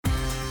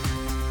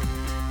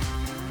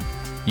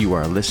You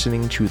are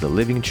listening to the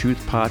Living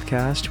Truth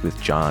Podcast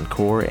with John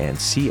Core and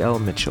C.L.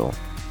 Mitchell.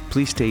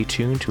 Please stay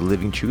tuned to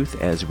Living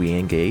Truth as we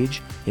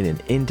engage in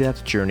an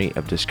in-depth journey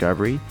of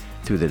discovery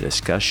through the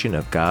discussion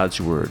of God's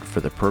Word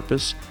for the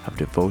purpose of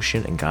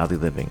devotion and godly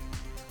living.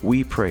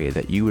 We pray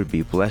that you would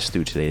be blessed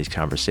through today's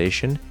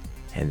conversation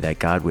and that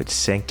God would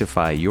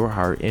sanctify your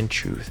heart in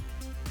truth,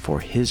 for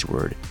His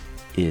Word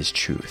is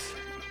truth.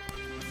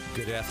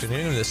 Good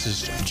afternoon. This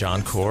is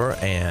John Core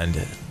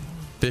and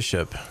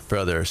Bishop,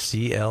 Brother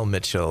C.L.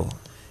 Mitchell.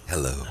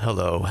 Hello.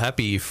 Hello.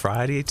 Happy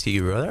Friday to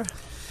you, brother.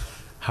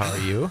 How are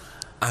you?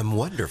 I'm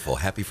wonderful.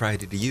 Happy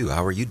Friday to you.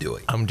 How are you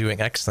doing? I'm doing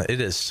excellent.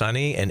 It is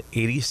sunny and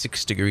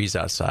 86 degrees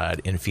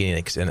outside in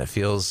Phoenix, and it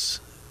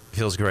feels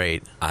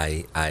great.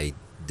 I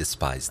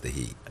despise the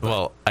heat.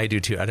 Well, I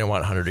do too. I don't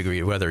want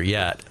 100-degree weather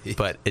yet,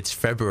 but it's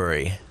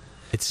February.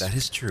 That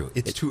is true.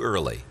 It's too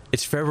early.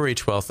 It's February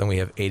 12th, and we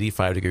have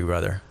 85-degree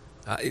weather.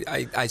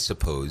 I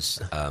suppose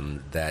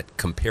that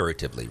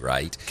comparatively,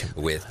 right,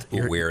 with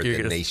where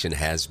the nation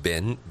has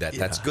been,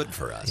 that's good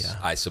for us. Yeah.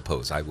 I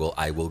suppose I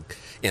will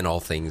in all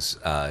things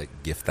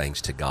give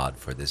thanks to God,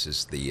 for this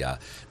is the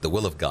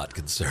will of God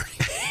concerning.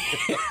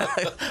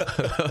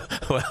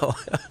 Well,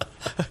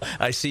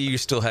 I see you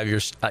still have your.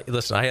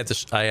 Listen, I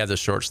have the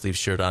short sleeve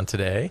shirt on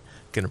today.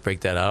 Going to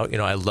break that out. You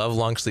know, I love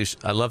long sleeves.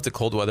 I love the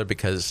cold weather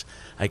because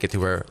I get to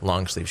wear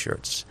long sleeve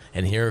shirts.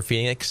 And here in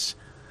Phoenix,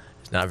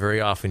 not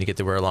very often you get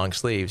to wear long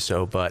sleeves,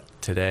 but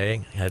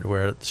today I had to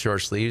wear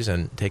short sleeves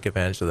and take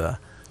advantage of the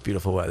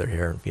beautiful weather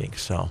here in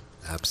Phoenix. So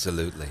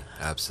absolutely.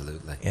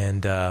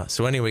 And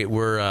so anyway,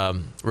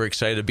 we're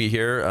excited to be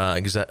here.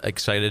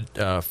 Excited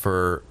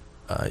for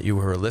you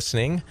who are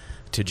listening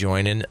to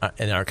join in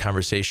our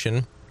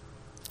conversation.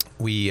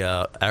 We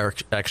are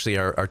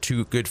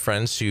two good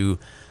friends who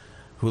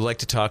like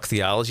to talk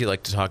theology,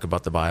 like to talk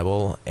about the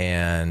Bible,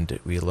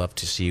 and we love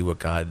to see what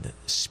God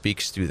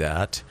speaks through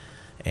that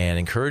and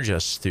encourage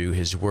us through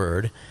His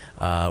Word.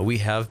 We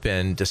have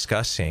been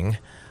discussing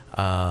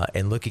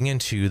and looking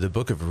into the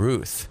book of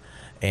Ruth,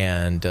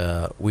 and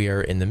we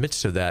are in the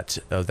midst of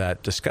that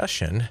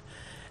discussion.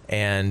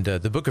 And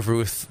the book of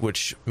Ruth,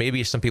 which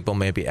maybe some people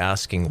may be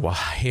asking,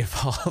 why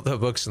of all the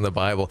books in the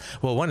Bible?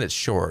 Well, one, it's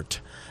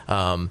short.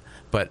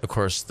 But of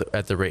course,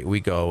 at the rate we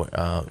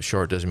go,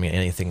 short doesn't mean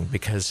anything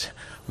because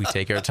we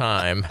take our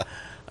time.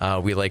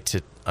 We like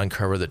to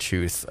uncover the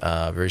truth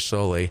very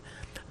slowly.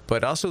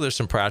 But also there's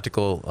a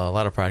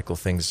lot of practical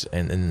things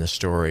in the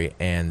story,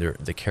 and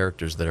the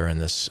characters that are in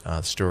this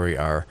story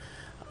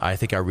I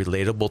think are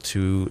relatable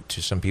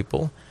to some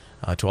people,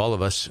 to all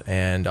of us.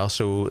 And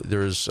also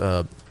there's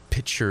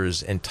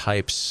pictures and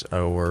types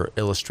or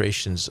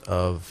illustrations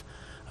of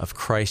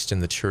Christ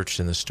in the church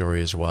in the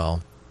story as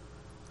well.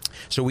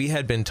 So we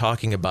had been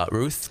talking about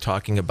Ruth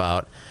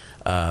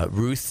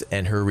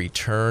and her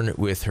return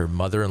with her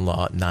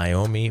mother-in-law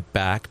Naomi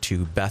back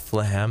to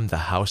Bethlehem, the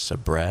house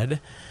of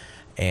bread.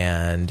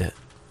 And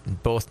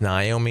both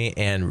Naomi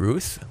and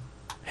Ruth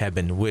have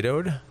been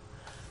widowed.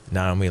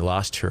 Naomi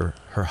lost her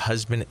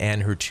husband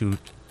and her two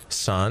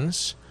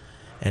sons,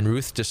 and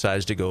Ruth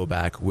decides to go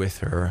back with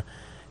her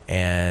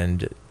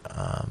and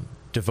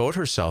devote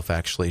herself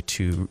actually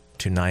to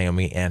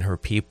Naomi and her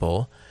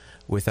people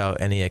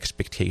without any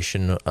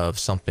expectation of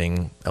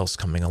something else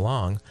coming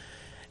along.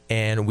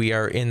 And we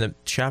are in the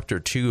chapter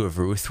 2 of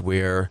Ruth,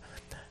 where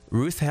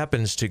Ruth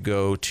happens to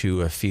go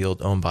to a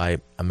field owned by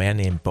a man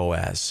named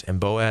Boaz. And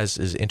Boaz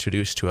is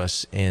introduced to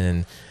us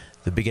in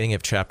the beginning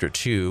of chapter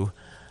 2,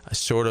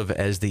 sort of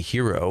as the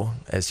hero,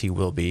 as he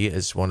will be,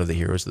 as one of the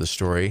heroes of the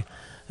story,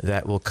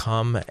 that will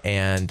come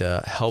and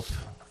help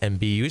and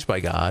be used by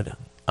God,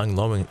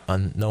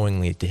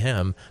 unknowingly to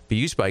him, be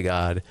used by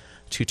God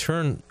to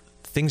turn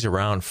things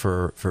around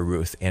for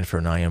Ruth and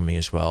for Naomi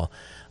as well.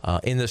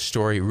 In this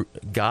story,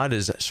 God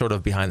is sort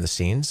of behind the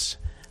scenes.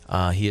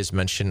 He is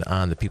mentioned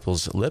on the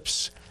people's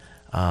lips,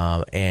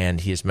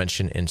 and he is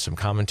mentioned in some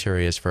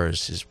commentary as far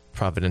as his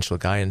providential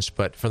guidance.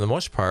 But for the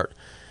most part,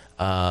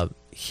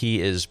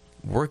 he is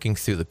working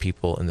through the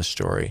people in the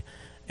story.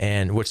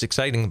 And what's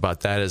exciting about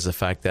that is the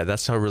fact that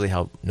that's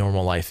how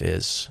normal life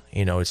is.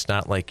 You know, it's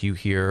not like you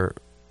hear,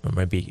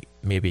 or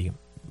maybe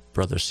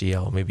Brother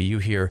CL, maybe you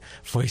hear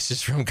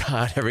voices from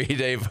God every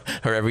day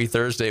or every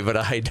Thursday, but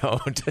I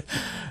don't.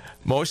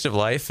 Most of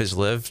life is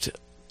lived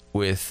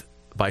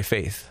by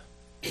faith,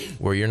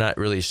 where you're not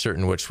really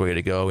certain which way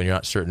to go and you're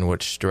not certain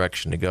which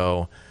direction to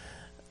go.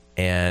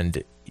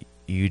 And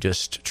you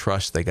just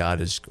trust that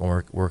God is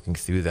working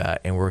through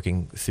that and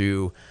working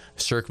through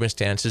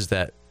circumstances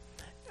that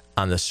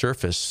on the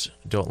surface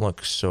don't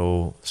look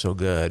so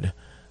good,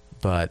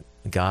 but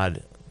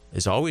God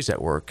is always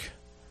at work,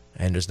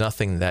 and there's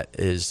nothing that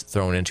is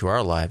thrown into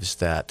our lives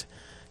that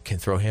can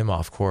throw him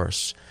off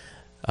course.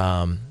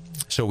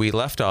 So we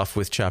left off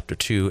with chapter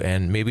 2,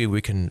 and maybe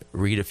we can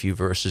read a few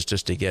verses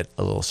just to get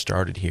a little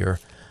started here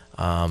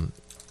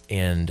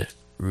in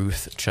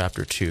Ruth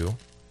chapter 2.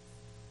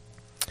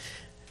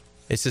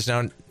 It says, now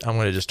I'm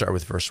going to just start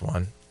with verse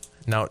 1.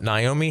 Now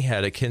Naomi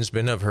had a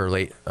kinsman of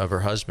her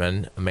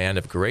husband, a man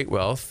of great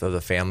wealth of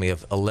the family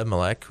of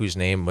Elimelech, whose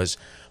name was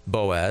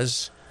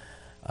Boaz.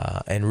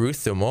 And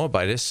Ruth the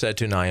Moabitess said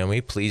to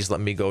Naomi, "Please let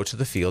me go to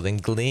the field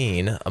and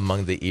glean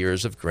among the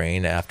ears of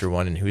grain after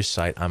one in whose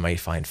sight I might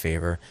find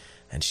favor."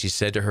 And she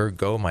said to her,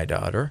 "Go, my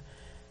daughter."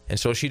 And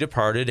so she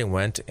departed and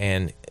went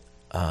and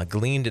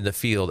gleaned in the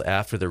field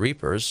after the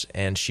reapers.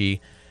 And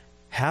she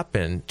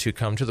happened to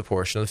come to the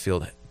portion of the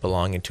field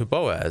belonging to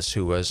Boaz,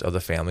 who was of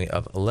the family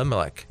of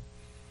Elimelech.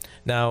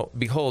 Now,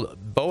 behold,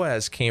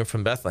 Boaz came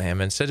from Bethlehem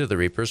and said to the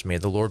reapers, "May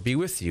the Lord be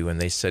with you."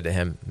 And they said to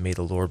him, "May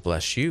the Lord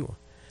bless you."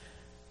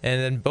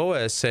 And then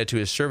Boaz said to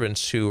his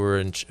servants who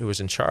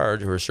was in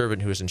charge of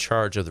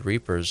the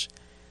reapers,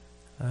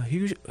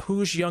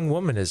 "Whose young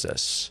woman is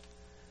this?"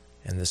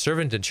 And the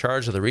servant in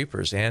charge of the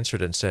reapers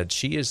answered and said,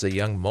 "She is the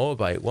young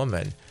Moabite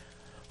woman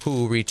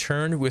who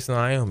returned with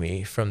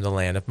Naomi from the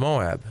land of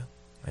Moab."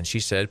 And she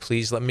said,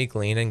 "Please let me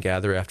glean and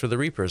gather after the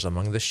reapers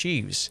among the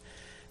sheaves."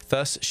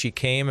 Thus she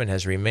came and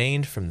has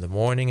remained from the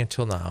morning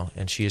until now,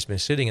 and she has been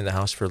sitting in the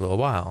house for a little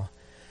while.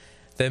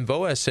 Then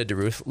Boaz said to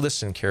Ruth,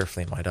 "Listen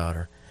carefully, my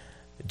daughter.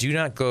 Do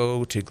not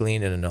go to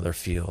glean in another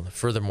field.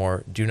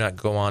 Furthermore, do not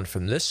go on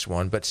from this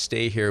one, but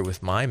stay here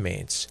with my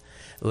maids.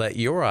 Let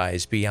your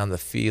eyes be on the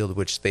field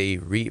which they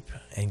reap,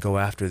 and go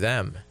after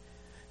them.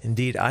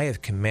 Indeed, I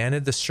have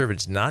commanded the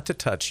servants not to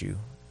touch you.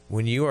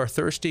 When you are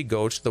thirsty,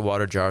 go to the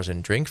water jars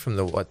and drink from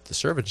what the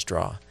servants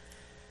draw."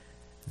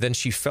 Then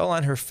she fell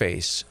on her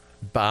face,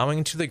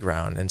 bowing to the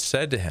ground, and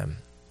said to him,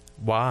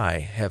 "Why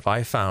have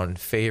I found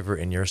favor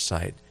in your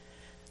sight,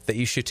 that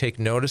you should take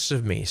notice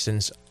of me,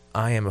 since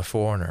I am a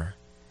foreigner?"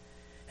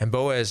 And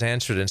Boaz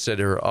answered and said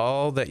to her,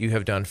 "All that you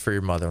have done for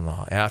your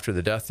mother-in-law after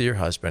the death of your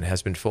husband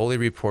has been fully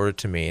reported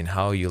to me, and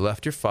how you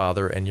left your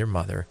father and your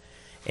mother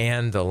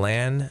and the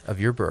land of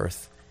your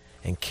birth,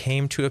 and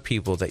came to a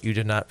people that you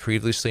did not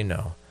previously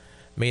know.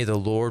 May the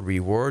Lord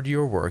reward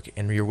your work,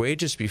 and your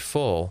wages be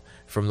full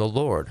from the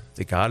Lord,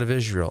 the God of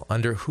Israel,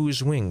 under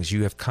whose wings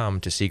you have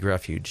come to seek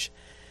refuge."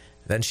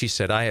 Then she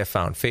said, "I have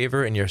found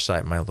favor in your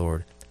sight, my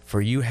Lord,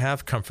 for you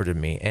have comforted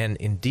me, and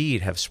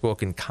indeed have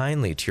spoken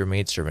kindly to your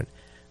maidservant,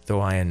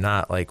 though I am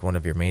not like one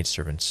of your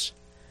maidservants."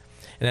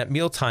 And at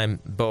mealtime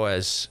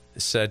Boaz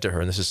said to her,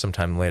 and this is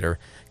sometime later,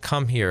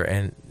 "Come here,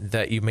 and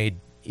that you may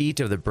eat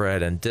of the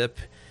bread, and dip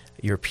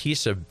your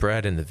piece of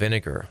bread in the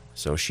vinegar."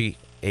 So she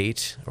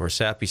ate, or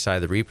sat beside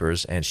the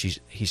reapers, and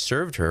he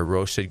served her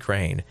roasted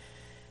grain.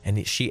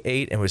 And she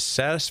ate and was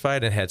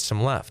satisfied and had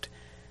some left.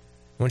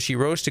 When she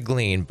rose to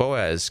glean,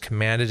 Boaz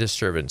commanded his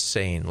servants,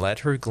 saying, "Let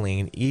her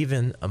glean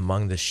even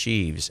among the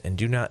sheaves, and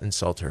do not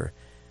insult her.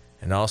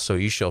 And also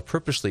you shall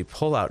purposely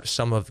pull out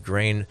some of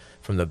grain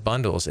from the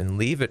bundles, and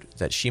leave it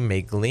that she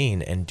may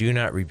glean, and do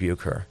not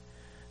rebuke her."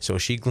 So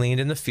she gleaned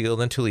in the field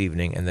until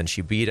evening, and then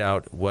she beat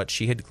out what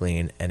she had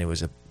gleaned, and it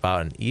was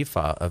about an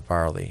ephah of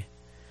barley.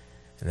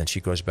 And then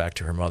she goes back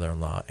to her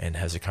mother-in-law and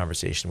has a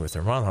conversation with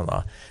her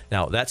mother-in-law.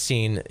 Now, that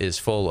scene is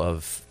full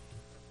of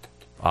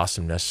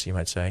awesomeness, you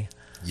might say.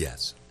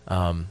 Yes.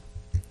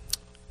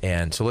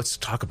 And so let's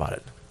talk about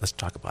it.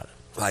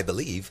 I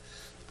believe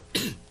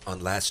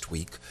on last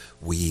week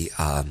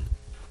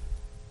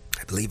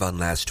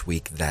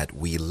that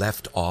we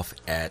left off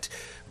at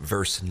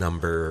verse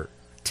number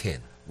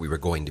 10. We were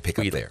going to pick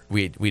up there.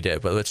 We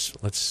did, but let's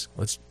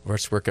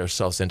work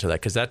ourselves into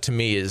that, because that to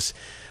me is,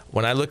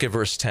 when I look at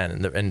verse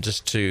 10, and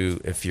just to,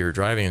 if you're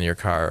driving in your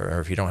car, or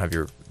if you don't have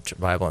your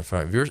Bible in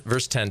front of you,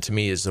 verse 10 to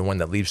me is the one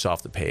that leaps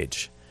off the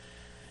page.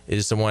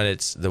 It's the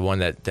one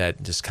that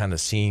just kind of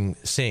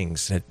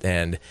sings,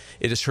 and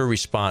it is her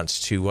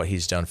response to what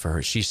he's done for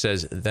her. She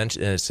says, and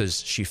it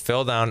says, she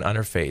fell down on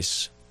her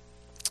face.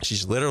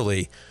 She's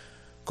literally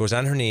goes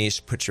on her knees,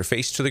 puts her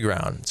face to the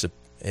ground.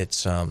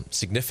 It's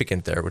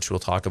significant there, which we'll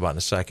talk about in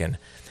a second.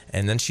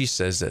 And then she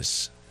says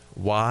this,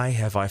 "Why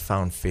have I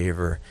found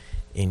favor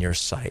in your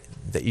sight,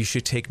 that you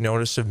should take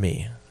notice of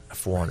me, a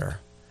foreigner?"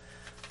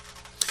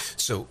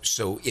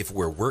 So if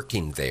we're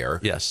working there,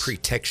 yes,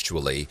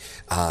 pretextually,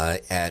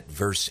 at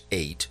verse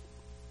 8,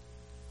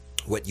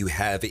 what you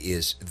have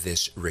is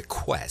this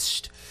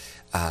request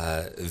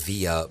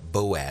via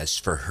Boaz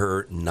for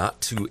her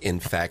not to, in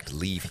fact,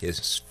 leave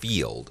his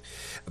field,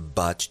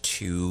 but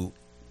to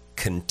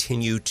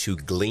continue to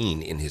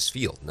glean in his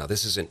field. Now,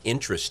 this is an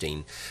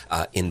interesting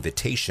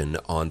invitation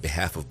on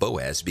behalf of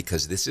Boaz,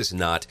 because this is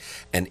not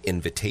an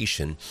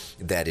invitation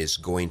that is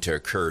going to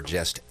occur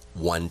just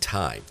one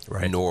time,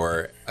 right,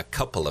 nor a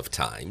couple of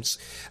times.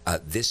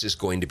 This is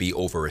going to be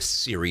over a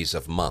series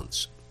of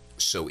months.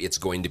 So it's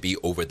going to be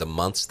over the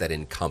months that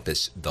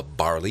encompass the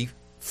barley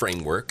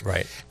framework,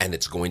 right, and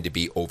it's going to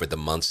be over the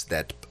months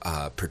that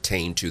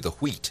pertain to the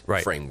wheat,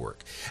 right,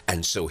 framework.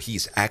 And so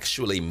he's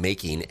actually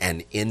making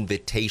an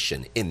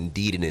invitation,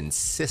 indeed an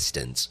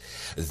insistence,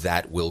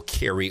 that will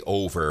carry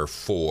over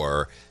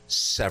for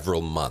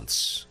several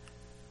months.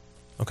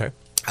 Okay.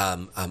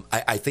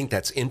 I think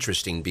that's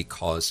interesting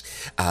because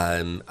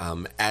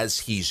as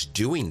he's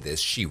doing this,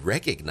 she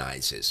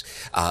recognizes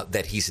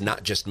that he's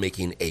not just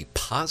making a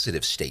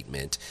positive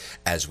statement,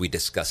 as we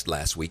discussed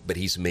last week, but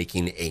he's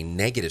making a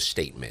negative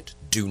statement.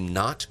 Do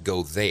not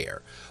go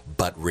there,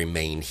 but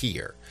remain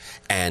here.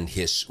 And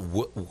his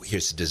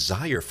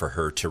desire for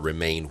her to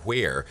remain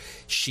where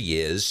she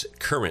is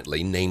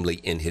currently, namely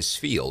in his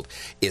field,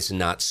 is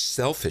not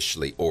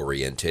selfishly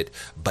oriented,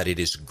 but it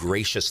is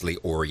graciously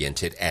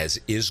oriented, as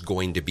is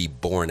going to be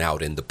borne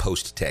out in the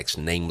post text,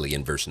 namely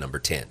in verse number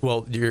 10.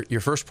 Well,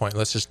 your first point,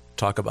 let's just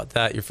talk about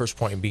that. Your first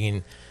point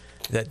being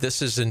that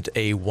this isn't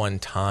a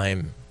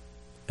one-time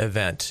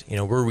event.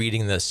 We're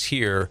reading this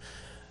here,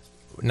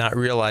 not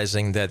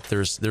realizing that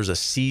there's a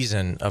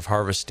season of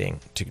harvesting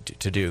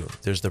to do.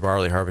 There's the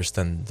barley harvest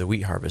and the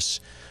wheat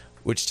harvest,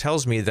 which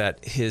tells me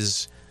that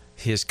his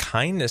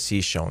kindness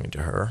he's showing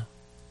to her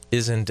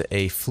isn't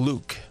a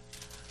fluke,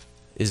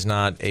 is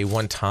not a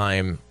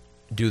one-time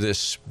do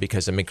this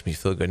because it makes me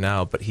feel good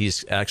now, but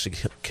he's actually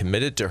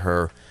committed to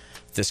her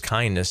this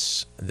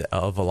kindness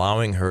of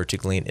allowing her to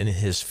glean in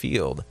his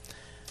field.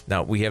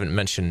 Now, we haven't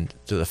mentioned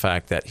the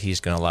fact that he's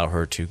going to allow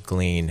her to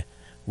glean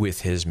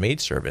with his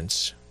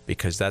maidservants,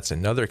 because that's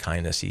another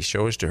kindness he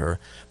shows to her.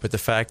 But the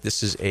fact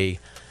this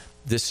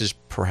is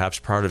perhaps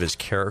part of his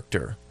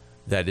character,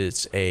 that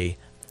it's a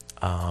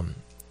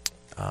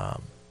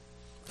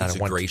he's a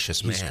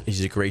gracious man.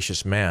 He's a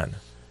gracious man.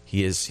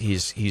 He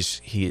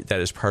that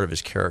is part of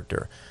his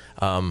character.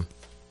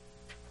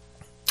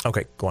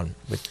 Okay, go on.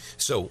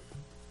 So,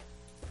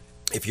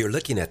 if you're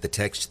looking at the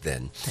text,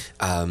 then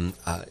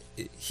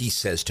he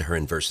says to her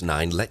in verse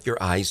 9, "Let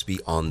your eyes be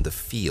on the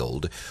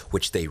field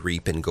which they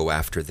reap, and go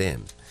after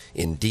them.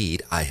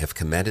 Indeed, I have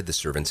commanded the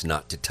servants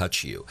not to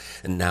touch you."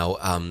 And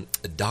now,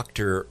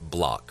 Dr.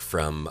 Block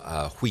from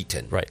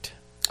Wheaton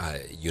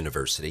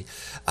University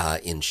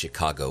in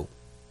Chicago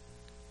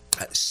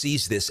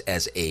sees this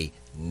as a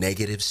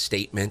negative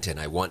statement, and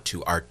I want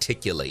to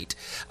articulate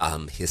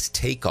his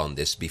take on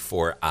this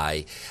before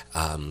I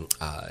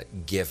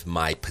give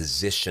my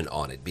position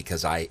on it,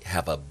 because I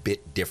have a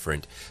bit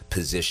different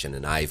position,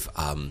 and I've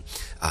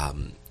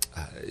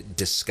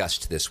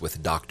discussed this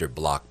with Dr.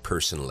 Block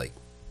personally.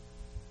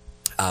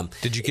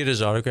 Did you get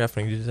his autograph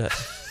when you did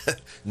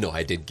that? No,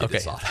 I didn't get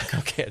his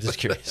autograph. Okay, I'm just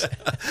curious.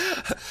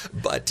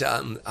 But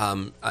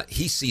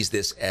he sees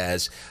this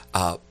as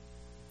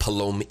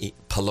Poloni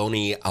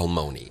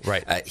Almoni.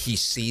 Right. He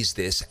sees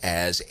this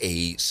as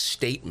a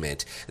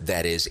statement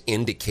that is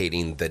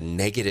indicating the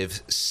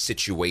negative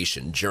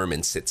situation,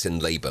 German sits in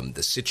Leben,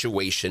 the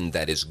situation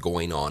that is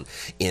going on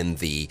in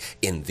the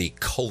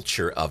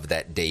culture of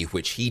that day,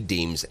 which he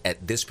deems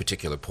at this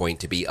particular point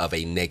to be of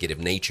a negative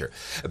nature,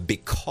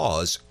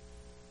 because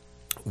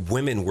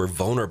women were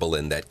vulnerable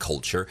in that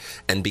culture,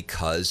 and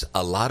because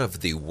a lot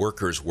of the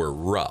workers were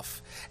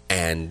rough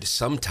and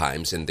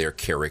sometimes in their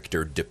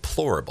character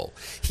deplorable.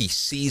 He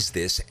sees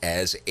this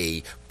as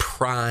a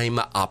prime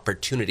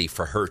opportunity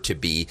for her to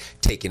be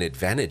taken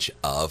advantage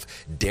of,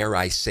 dare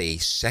I say,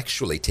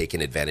 sexually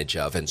taken advantage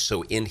of. And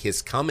so in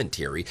his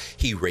commentary,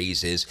 he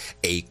raises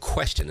a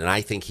question, and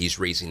I think he's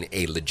raising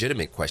a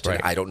legitimate question.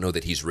 Right. I don't know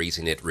that he's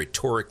raising it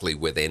rhetorically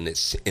with an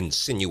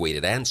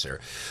insinuated answer.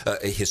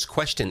 His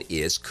question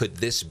is, could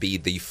this be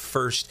the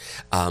first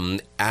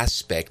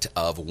aspect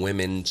of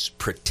women's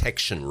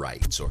protection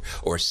rights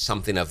or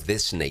something of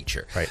this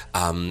nature? Right.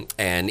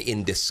 And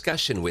in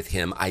discussion with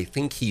him, I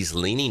think he's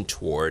leaning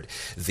toward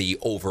the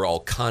overall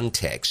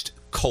context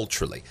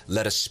culturally.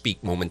 Let us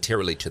speak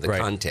momentarily to the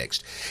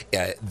context.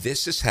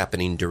 This is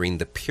happening during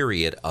the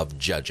period of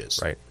Judges.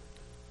 Right.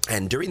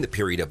 And during the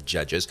period of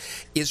Judges,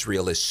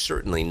 Israel is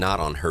certainly not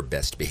on her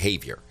best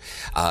behavior.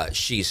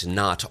 She's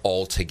not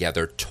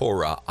altogether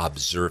Torah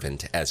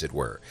observant, as it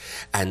were.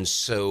 And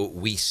so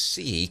we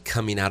see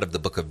coming out of the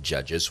book of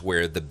Judges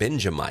where the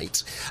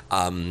Benjamites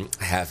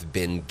have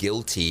been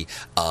guilty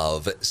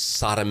of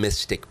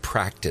sodomistic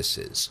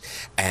practices.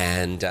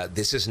 And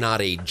this is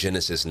not a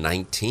Genesis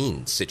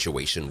 19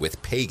 situation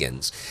with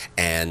pagans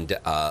and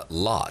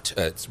Lot,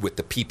 with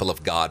the people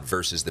of God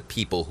versus the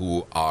people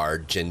who are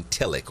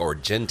gentilic or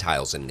Gentiles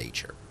in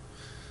nature.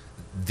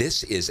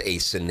 This is a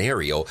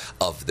scenario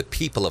of the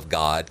people of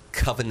God,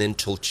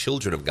 covenantal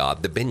children of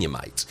God, the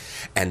Benjamites.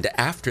 And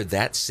after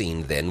that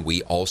scene, then,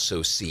 we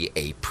also see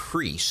a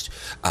priest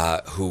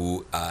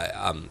who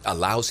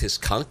allows his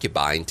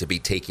concubine to be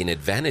taken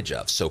advantage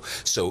of.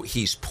 So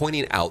he's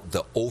pointing out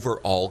the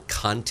overall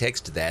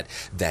context that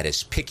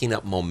is picking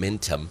up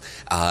momentum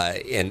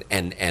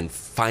and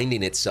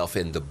finding itself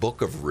in the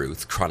book of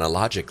Ruth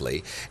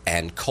chronologically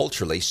and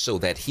culturally, so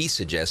that he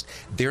suggests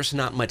there's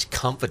not much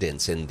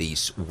confidence in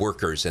these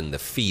workers in the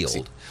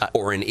field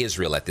or in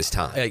Israel at this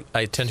time.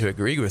 I tend to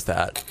agree with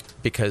that,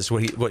 because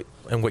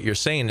what you're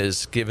saying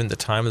is, given the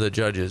time of the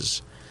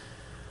Judges,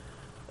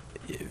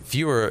 if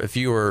you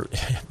were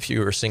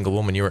a single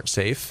woman, you weren't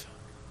safe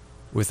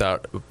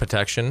without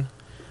protection,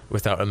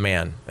 without a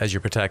man as your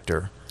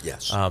protector.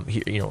 Yes. And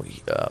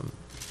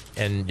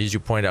as you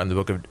point out in the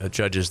book of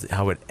Judges,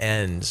 how it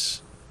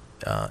ends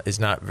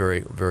is not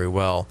very, very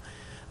well.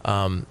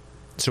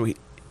 So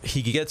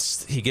he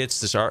gets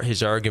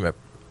his argument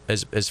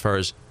as far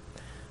as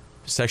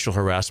sexual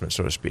harassment,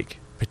 so to speak,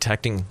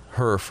 protecting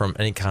her from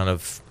any kind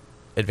of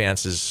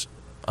advances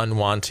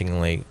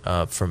unwantingly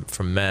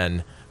from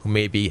men who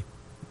may be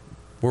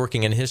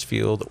working in his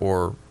field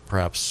or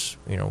perhaps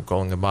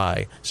going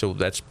by. So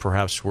that's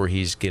perhaps where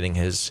he's getting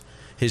his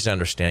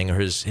understanding or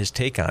his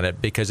take on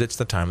it, because it's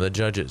the time of the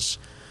judges.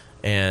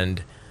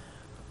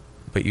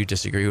 But you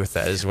disagree with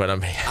that, is what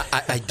I'm...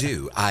 I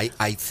do. I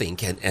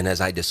think, and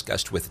as I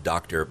discussed with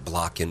Dr.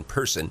 Block in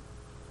person,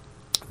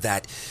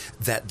 that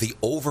the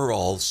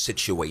overall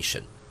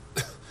situation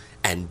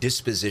and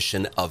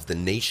disposition of the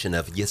nation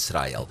of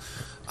Israel,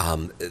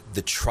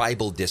 the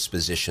tribal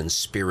disposition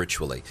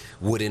spiritually,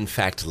 would in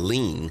fact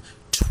lean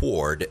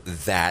toward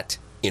that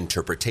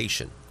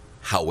interpretation.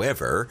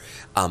 However,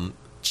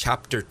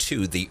 chapter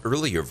 2, the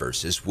earlier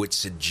verses, would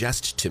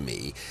suggest to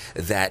me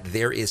that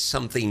there is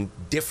something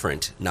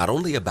different, not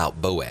only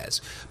about Boaz,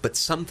 but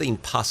something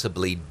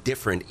possibly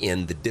different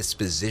in the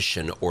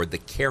disposition or the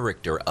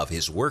character of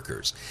his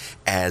workers,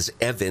 as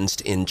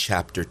evinced in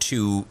chapter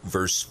 2,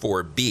 verse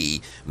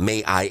 4b,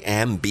 "May I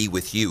am be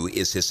with you,"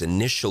 is his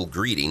initial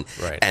greeting.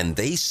 Right. And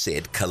they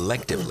said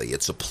collectively,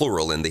 it's a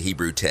plural in the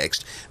Hebrew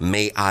text,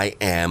 "May I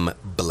am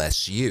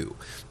bless you."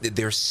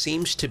 There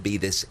seems to be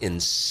this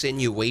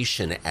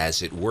insinuation,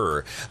 as it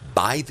were,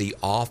 by the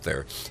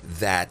author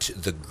that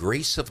the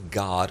grace of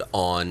God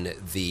on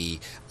the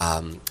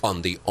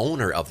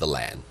owner of the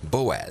land,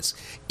 Boaz,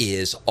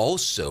 is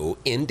also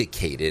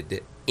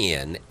indicated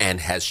in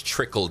and has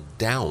trickled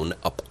down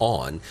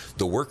upon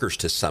the workers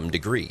to some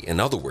degree. In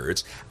other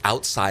words,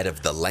 outside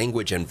of the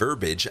language and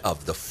verbiage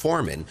of the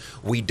foreman,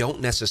 we don't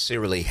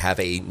necessarily have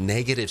a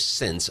negative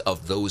sense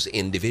of those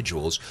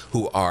individuals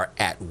who are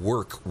at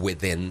work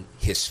within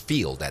his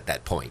field at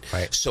that point.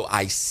 Right. So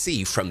I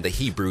see from the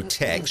Hebrew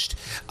text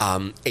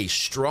a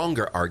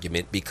stronger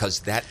argument,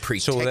 because that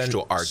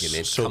pretextual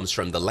argument comes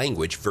from the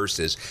language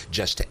versus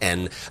just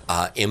an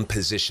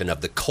imposition of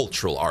the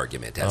cultural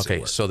argument, as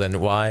it were. So then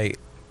why...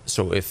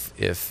 So if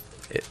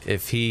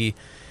he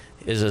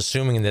is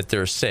assuming that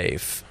they're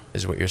safe,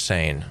 is what you're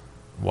saying,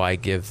 why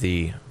give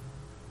the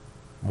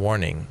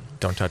warning,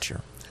 don't touch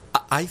her?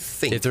 I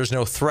think... If there's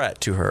no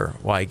threat to her,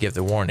 why give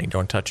the warning,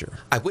 don't touch her?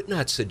 I would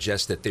not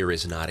suggest that there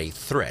is not a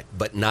threat,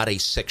 but not a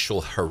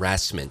sexual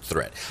harassment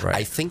threat. Right.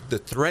 I think the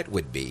threat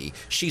would be,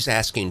 she's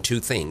asking two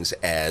things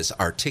as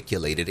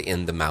articulated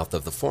in the mouth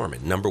of the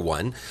foreman. Number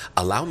one,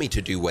 allow me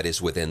to do what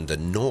is within the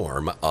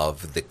norm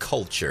of the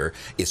culture,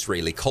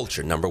 Israeli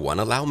culture. Number one,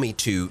 allow me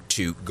to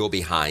go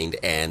behind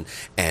and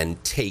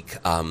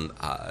take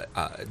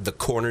the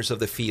corners of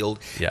the field,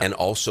 and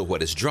also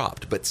what is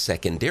dropped. But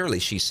secondarily,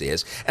 she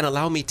says, and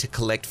allow me to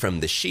collect from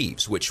the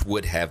sheaves, which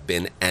would have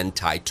been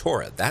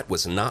anti-Torah. That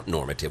was not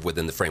normative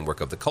within the framework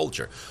of the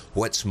culture.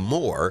 What's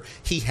more,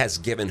 he has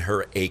given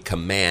her a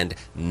command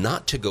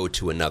not to go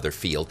to another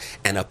field,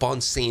 and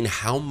upon seeing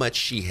how much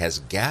she has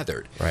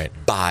gathered,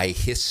 by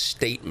his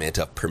statement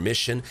of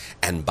permission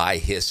and by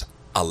his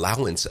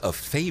allowance of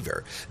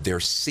favor,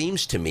 there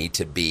seems to me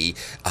to be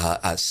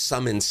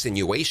some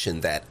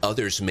insinuation that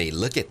others may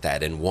look at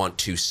that and want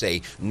to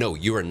say, no,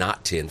 you are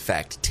not to in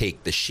fact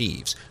take the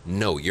sheaves.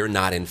 No, you're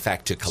not in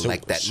fact to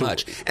collect that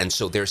much. And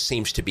so there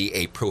seems to be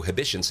a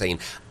prohibition saying,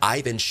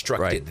 I've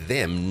instructed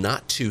them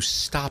not to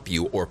stop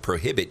you or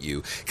prohibit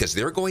you, because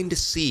they're going to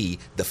see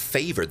the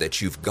favor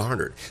that you've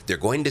garnered. They're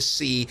going to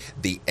see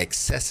the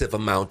excessive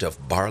amount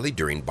of barley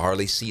during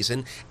barley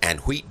season and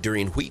wheat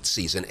during wheat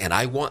season, and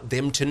I want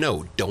them to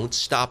know, don't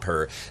stop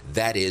her.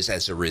 That is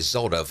as a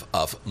result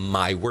of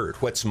my word.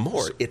 What's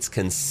more, it's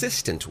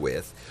consistent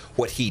with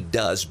what he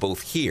does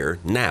both here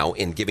now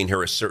in giving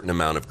her a certain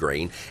amount of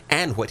grain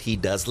and what he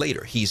does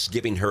later. He's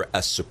giving her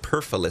a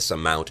superfluous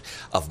amount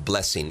of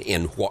blessing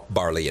in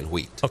barley and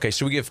wheat. Okay,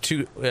 so we give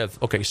two.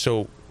 Okay,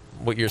 so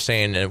what you're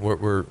saying, and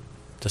we're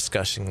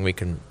discussing, we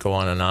can go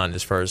on and on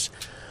as far as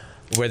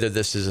whether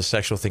this is a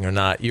sexual thing or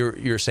not.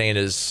 You're saying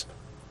is,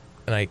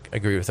 and I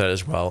agree with that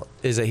as well,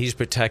 is that he's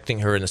protecting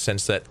her in the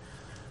sense that,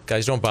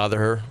 guys, don't bother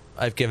her.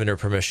 I've given her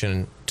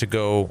permission to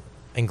go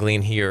and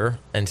glean here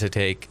and to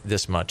take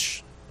this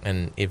much,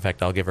 and in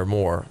fact, I'll give her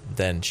more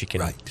than she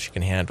can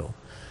handle.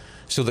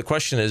 So the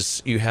question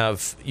is, you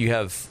have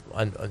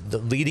the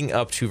leading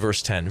up to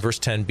verse 10. Verse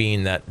 10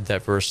 being that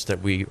verse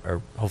that we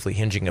are hopefully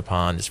hinging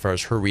upon as far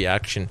as her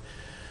reaction,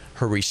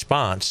 her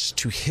response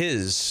to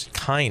his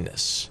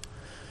kindness.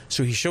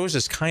 So he shows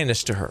his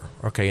kindness to her.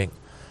 Okay,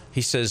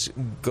 he says,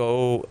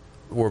 "Go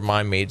where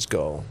my maids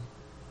go."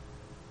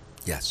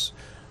 Yes.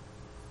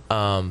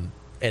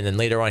 And then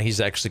later on,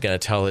 he's actually going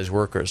to tell his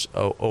workers,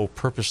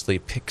 purposely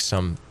pick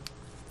some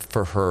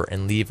for her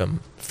and leave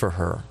them for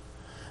her.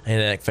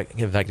 And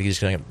in fact, he's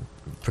going to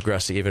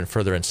progress even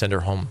further and send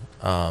her home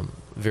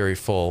very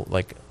full,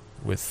 like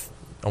with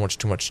almost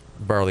too much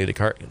barley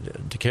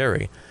to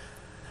carry.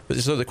 But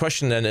so the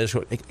question then is,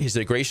 he's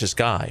a gracious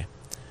guy,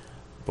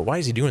 but why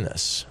is he doing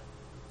this?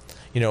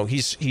 He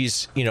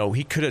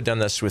could have done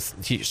this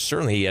with,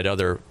 he had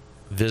other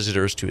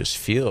visitors to his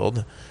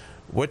field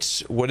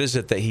what is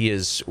it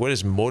that what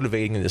is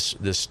motivating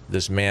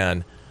this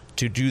man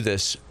to do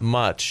this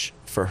much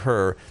for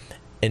her,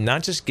 and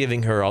not just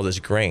giving her all this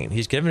grain.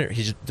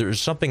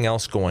 There's something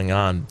else going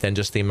on than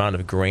just the amount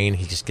of grain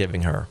he's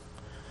giving her.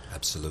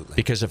 Absolutely.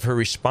 Because of her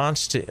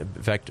response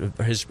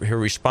her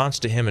response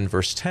to him in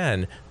verse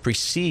 10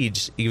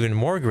 precedes even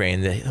more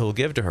grain that he'll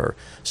give to her.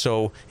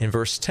 So in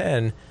verse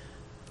 10,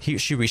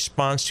 she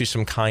responds to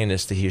some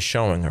kindness that he is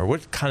showing her.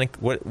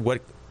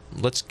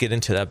 Let's get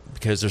into that,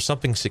 because there's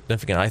something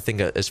significant, I think,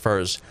 as far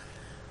as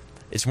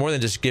it's more than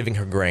just giving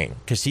her grain,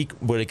 because he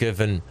would have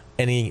given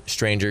any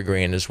stranger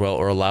grain as well,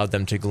 or allowed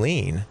them to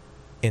glean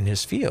in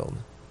his field.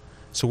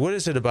 So what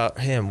is it about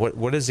him?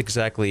 What is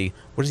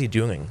he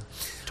doing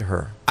to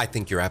her? I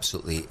think you're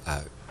absolutely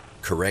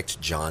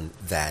correct, John,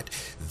 that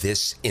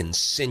this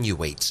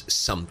insinuates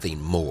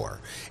something more.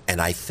 And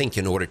I think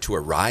in order to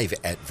arrive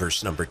at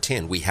verse number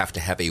 10, we have to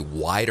have a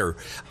wider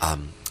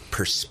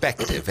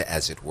perspective,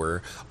 as it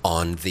were,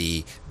 on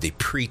the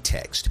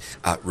pretext.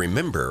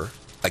 Remember,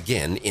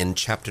 again, in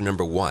chapter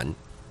number 1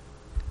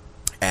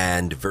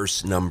 and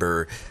verse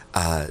number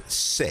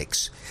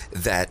 6,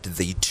 that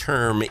the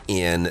term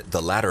in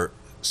the latter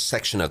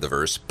section of the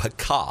verse,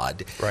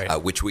 pakad,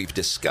 right, which we've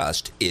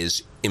discussed,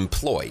 is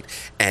employed.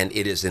 And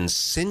it is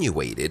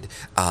insinuated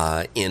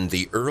in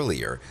the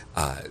earlier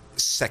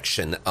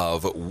section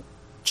of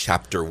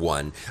chapter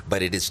 1,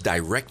 but it is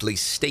directly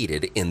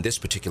stated in this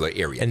particular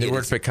area. And the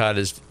word pakad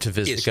is to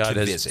visit. God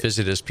has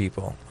visited his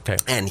people. Okay.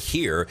 And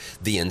here,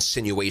 the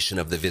insinuation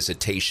of the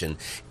visitation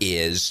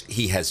is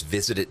he has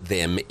visited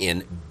them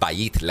in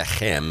Bayit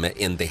Lechem,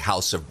 in the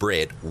house of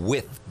bread,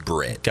 with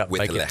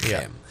lechem.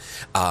 Yeah.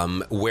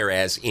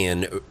 Whereas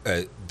in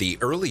the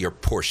earlier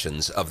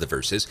portions of the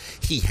verses,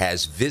 he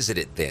has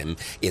visited them.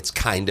 It's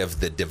kind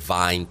of the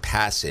divine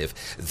passive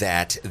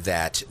that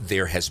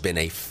there has been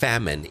a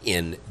famine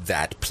in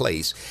that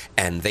place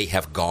and they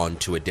have gone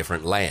to a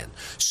different land.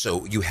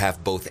 So you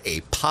have both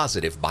a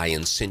positive by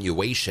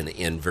insinuation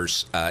in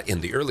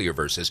the earlier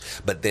verses,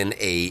 but then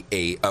a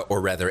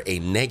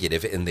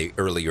negative in the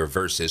earlier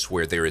verses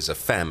where there is a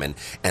famine,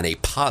 and a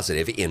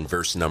positive in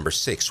verse number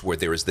 6 where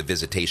there is the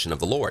visitation of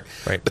the Lord.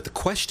 Right. But the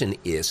question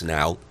is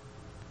now,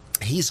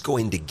 he's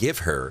going to give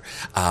her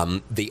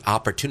the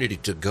opportunity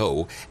to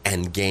go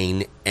and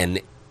gain an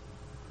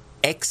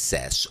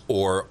excess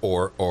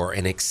or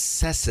an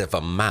excessive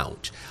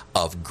amount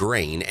of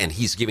grain, and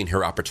he's giving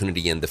her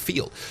opportunity in the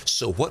field.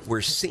 So what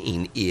we're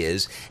seeing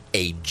is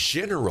a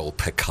general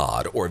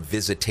pakad, or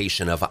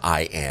visitation of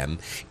I am,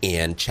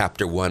 in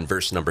chapter 1,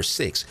 verse number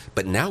 6.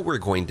 But now we're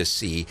going to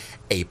see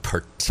a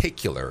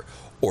particular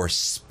or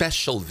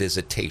special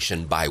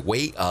visitation by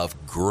way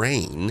of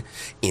grain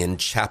in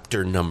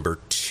chapter number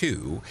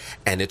 2,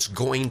 and it's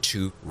going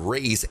to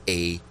raise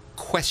a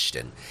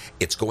question.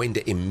 It's going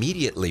to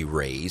immediately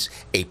raise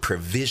a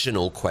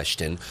provisional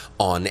question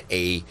on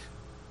a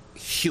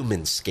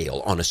human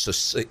scale, on a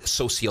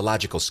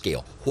sociological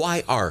scale.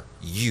 Why are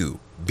you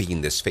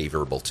being this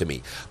favorable to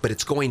me? But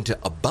it's going to,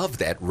 above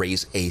that,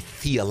 raise a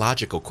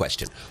theological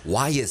question.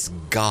 Why is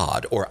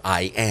God, or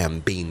I am,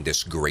 being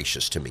this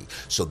gracious to me?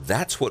 So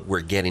that's what we're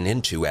getting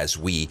into as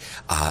we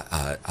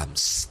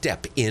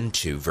step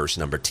into verse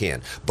number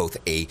 10. Both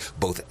a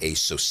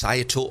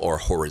societal or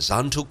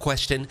horizontal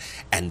question,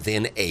 and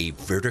then a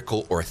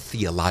vertical or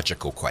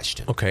theological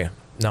question. Okay,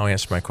 now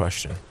answer my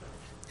question.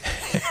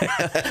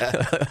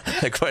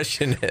 The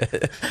question,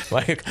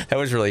 that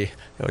was really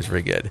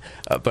good.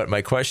 But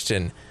my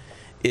question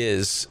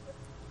is,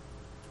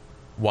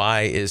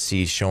 why is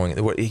he showing?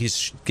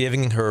 He's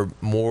giving her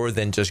more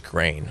than just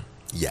grain,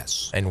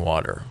 yes, and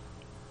water.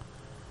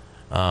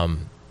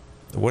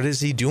 What is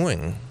he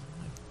doing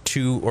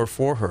to or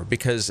for her?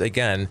 Because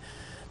again,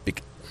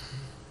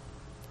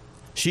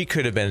 she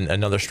could have been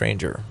another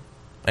stranger,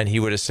 and he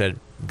would have said,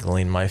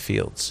 "Glean my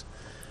fields."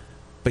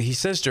 But he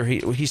says to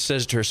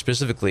her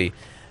specifically,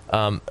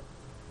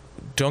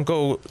 don't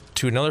go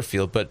to another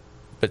field, but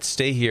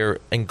stay here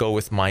and go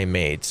with my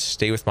maids.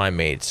 Stay with my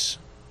maids.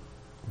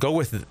 Go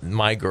with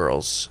my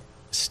girls.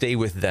 Stay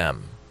with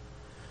them.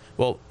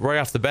 Well, right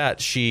off the bat,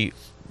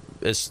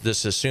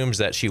 this assumes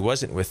that she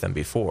wasn't with them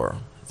before.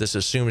 This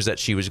assumes that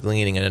she was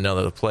gleaning in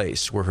another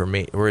place where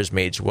his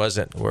maids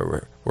wasn't,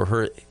 where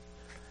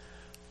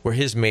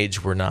his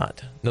maids were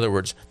not. In other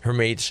words,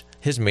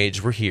 his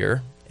maids were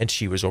here, and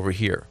she was over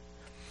here.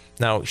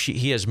 Now,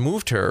 he has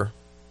moved her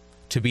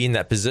to be in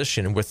that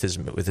position with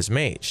his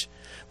maids,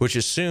 which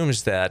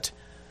assumes that,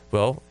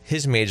 well,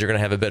 his maids are going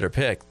to have a better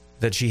pick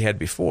than she had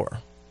before.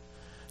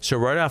 So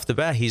right off the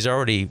bat, he's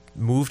already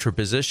moved her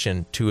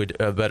position to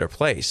a better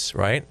place,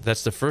 right?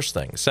 That's the first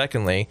thing.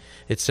 Secondly,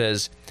 it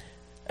says,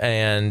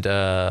 and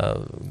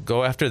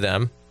go after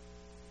them,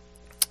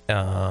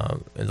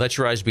 and let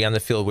your eyes be on the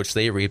field which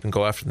they reap, and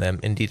go after them.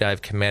 Indeed, I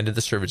have commanded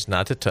the servants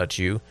not to touch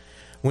you.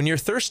 When you're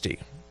thirsty,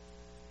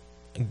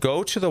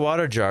 go to the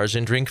water jars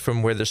and drink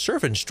from where the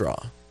servants draw.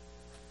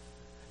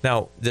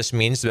 Now, this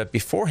means that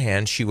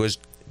beforehand she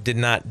did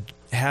not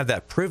have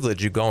that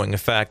privilege of going. In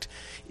fact,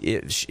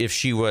 if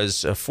she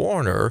was a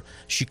foreigner,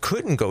 she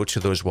couldn't go to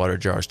those water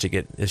jars to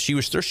get. If she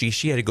was thirsty,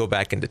 she had to go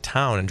back into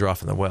town and draw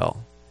from the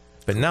well.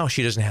 But now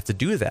she doesn't have to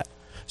do that.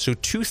 So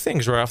 2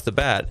 things right off the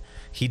bat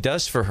he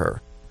does for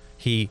her.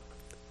 He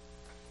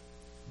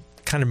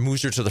kind of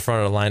moves her to the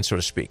front of the line, so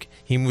to speak.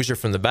 He moves her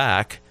from the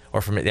back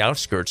or from the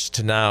outskirts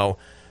to now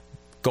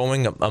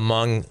going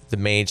among the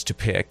maids to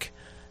pick.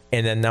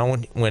 And then now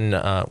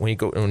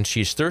when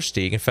she's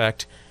thirsty, in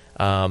fact,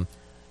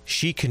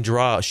 she can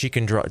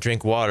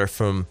drink water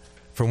from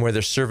where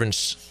the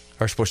servants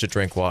are supposed to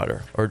drink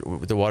water, or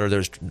the water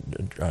that's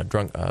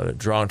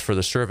drawn for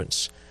the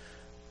servants.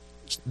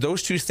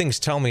 Those 2 things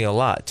tell me a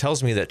lot. It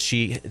tells me that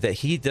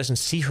he doesn't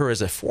see her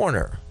as a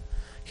foreigner.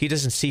 He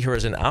doesn't see her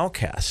as an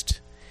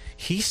outcast.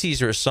 He sees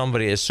her as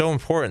somebody as so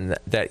important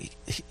that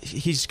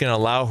he's going to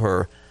allow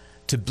her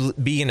to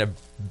be in a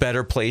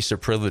better place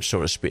of privilege,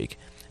 so to speak,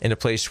 in a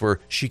place where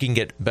she can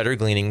get better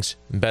gleanings,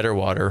 better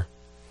water.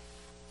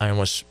 I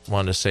almost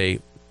wanted to say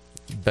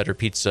better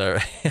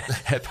pizza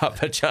at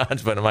Papa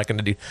John's, but I'm not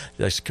going to do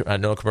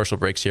no commercial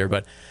breaks here.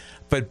 But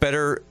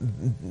better,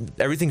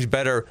 everything's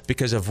better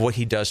because of what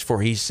he does for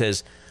her. He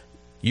says,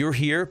 you're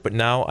here, but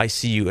now I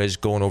see you as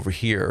going over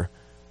here.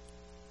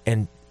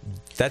 And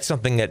that's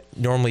something that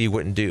normally you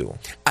wouldn't do.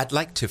 I'd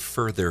like to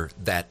further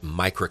that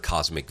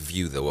microcosmic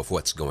view, though, of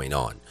what's going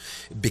on.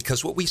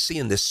 Because what we see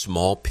in this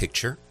small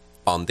picture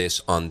on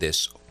this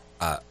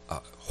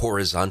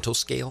horizontal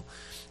scale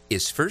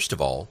is, first of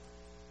all,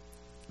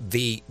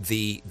 the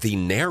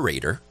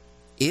narrator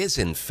is,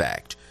 in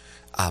fact,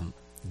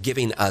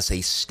 giving us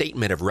a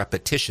statement of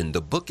repetition.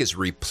 The book is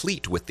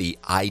replete with the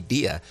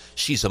idea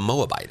she's a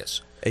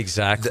Moabitess.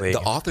 Exactly. The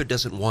author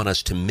doesn't want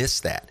us to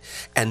miss that.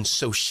 And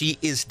so she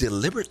is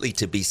deliberately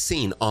to be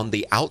seen on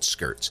the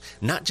outskirts,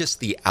 not just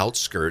the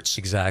outskirts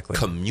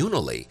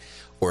communally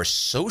or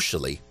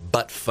socially,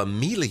 but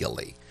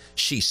familially.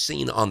 She's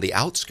seen on the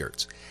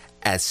outskirts.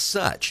 As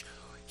such,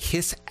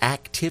 his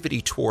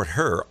activity toward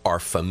her are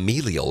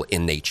familial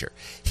in nature.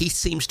 He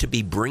seems to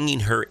be bringing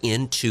her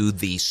into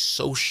the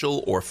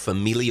social or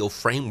familial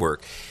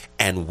framework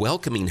and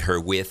welcoming her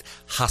with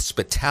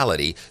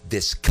hospitality,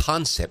 this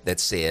concept that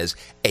says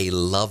a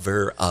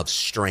lover of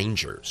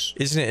strangers.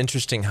 Isn't it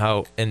interesting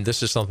how, and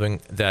this is something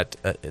that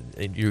I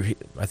think you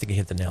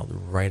hit the nail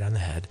right on the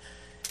head,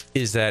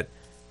 is that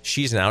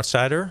she's an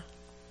outsider,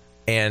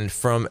 and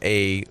from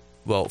a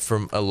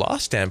law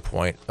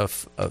standpoint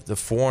of the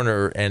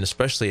foreigner, and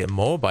especially a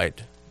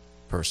Moabite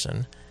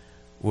person,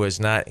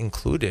 was not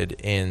included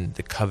in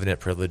the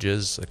covenant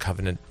privileges, the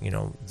covenant,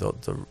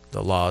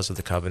 the laws of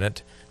the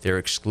covenant. They're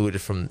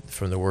excluded from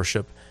the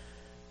worship.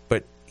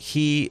 But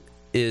he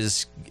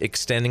is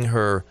extending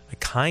her a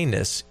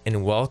kindness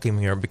and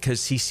welcoming her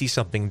because he sees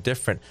something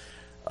different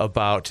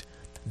about,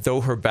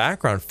 though her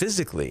background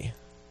physically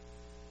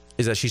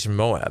is that she's from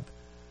Moab,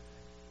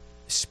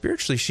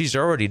 spiritually she's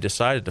already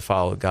decided to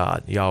follow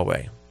God,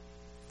 Yahweh.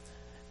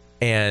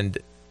 And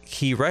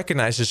he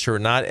recognizes her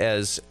not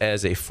as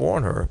a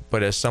foreigner,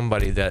 but as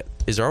somebody that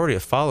is already a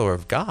follower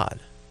of God.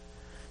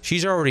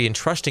 She's already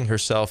entrusting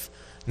herself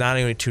not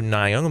only to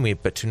Naomi,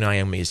 but to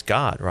Naomi's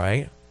God,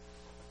 right?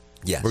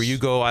 Yes. Where you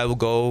go, I will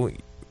go.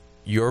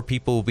 Your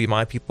people will be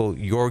my people.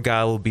 Your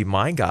God will be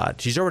my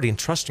God. She's already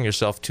entrusting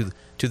herself to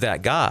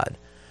that God.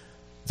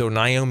 Though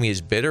Naomi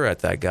is bitter at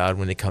that God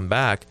when they come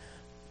back,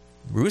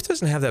 Ruth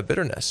doesn't have that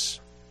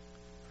bitterness.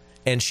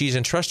 And she's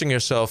entrusting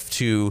herself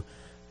to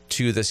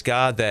this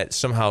God that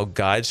somehow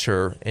guides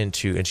her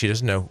into, and she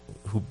doesn't know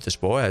who this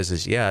Boaz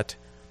is yet,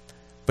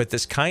 but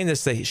this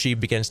kindness that she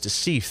begins to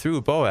see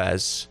through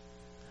Boaz,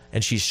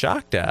 and she's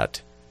shocked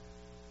at,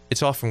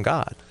 it's all from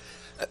God.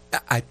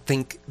 I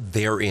think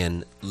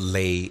therein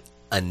lay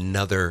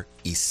another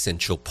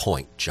essential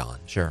point, John.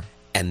 Sure.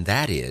 And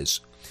that is,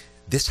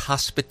 this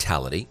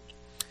hospitality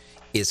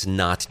is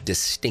not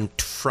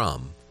distinct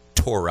from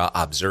Torah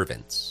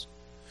observance,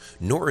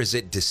 nor is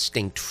it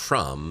distinct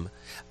from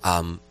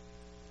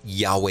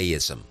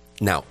Yahwehism.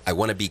 Now, I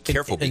want to be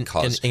careful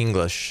because... In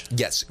English.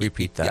 Yes.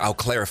 Repeat that. I'll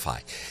clarify.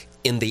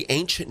 In the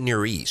ancient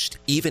Near East,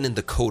 even in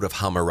the Code of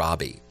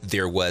Hammurabi,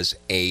 there was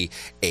a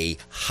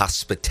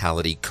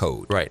hospitality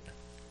code. Right.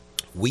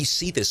 We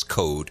see this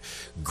code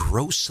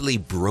grossly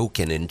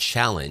broken and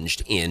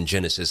challenged in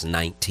Genesis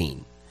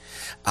 19.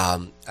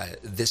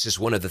 This is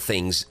one of the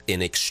things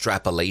in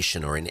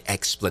extrapolation or in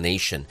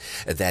explanation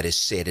that is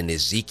said in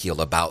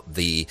Ezekiel about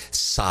the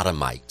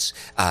Sodomites,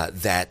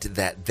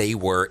 that they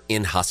were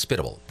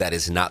inhospitable. That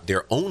is not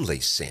their only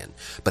sin,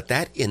 but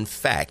that in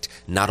fact,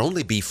 not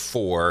only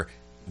before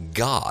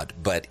God,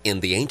 but in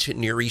the ancient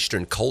Near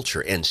Eastern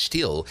culture and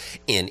still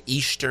in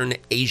Eastern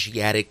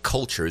Asiatic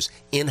cultures,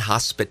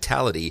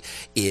 inhospitality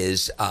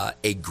is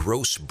a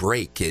gross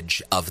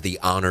breakage of the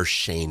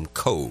honor-shame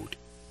code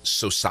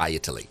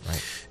societally.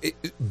 Right.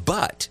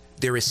 But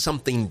there is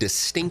something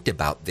distinct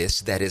about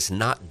this that is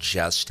not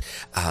just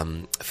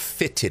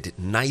fitted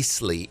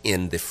nicely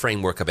in the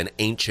framework of an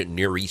ancient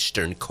Near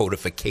Eastern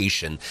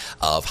codification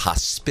of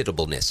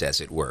hospitableness,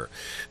 as it were.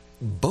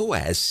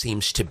 Boaz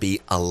seems to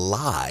be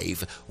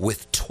alive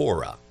with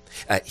Torah.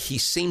 He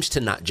seems to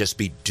not just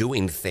be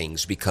doing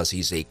things because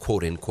he's a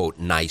quote-unquote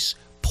nice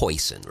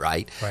poison,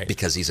 right?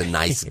 Because he's a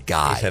nice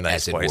guy, a nice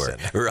as it poison.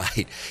 Were.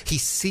 Right. He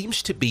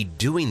seems to be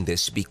doing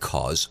this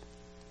because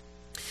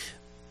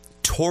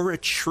Torah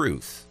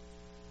truth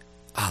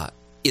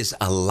is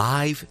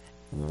alive,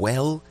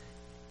 well,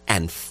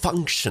 and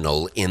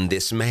functional in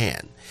this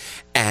man.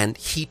 And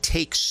he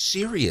takes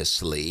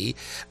seriously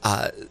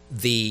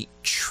the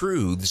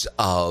truths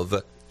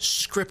of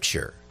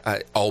Scripture.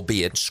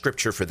 Albeit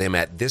Scripture for them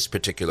at this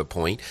particular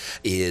point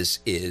is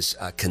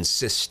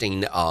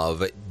consisting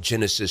of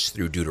Genesis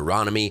through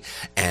Deuteronomy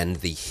and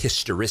the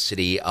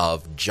historicity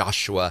of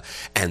Joshua,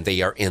 and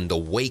they are in the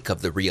wake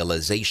of the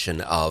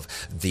realization of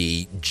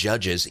the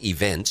Judges'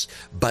 events.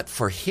 But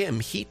for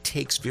him, he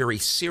takes very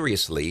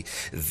seriously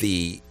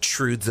the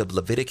truths of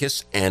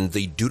Leviticus and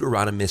the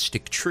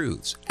Deuteronomistic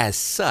truths. As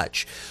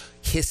such,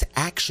 his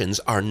actions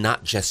are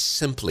not just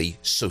simply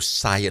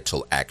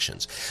societal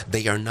actions.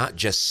 They are not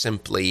just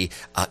simply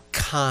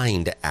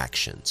kind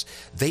actions.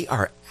 They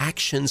are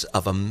actions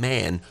of a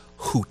man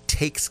who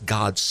takes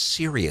God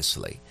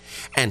seriously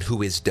and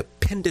who is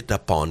dependent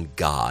upon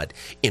God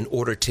in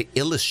order to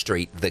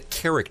illustrate the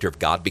character of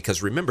God.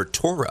 Because remember,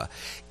 Torah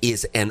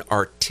is an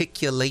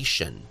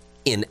articulation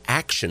in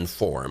action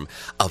form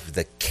of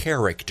the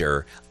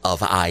character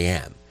of I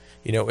am.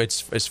 You know,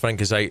 it's funny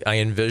because I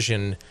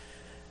envision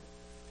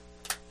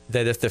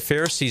that if the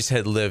Pharisees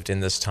had lived in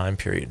this time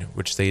period,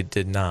 which they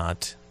did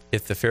not,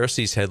 if the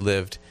Pharisees had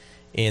lived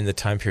in the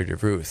time period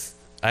of Ruth,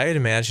 I would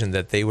imagine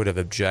that they would have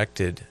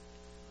objected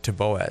to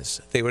Boaz.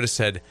 They would have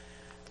said,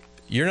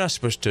 you're not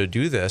supposed to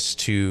do this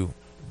to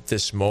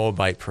this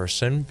Moabite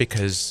person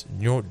because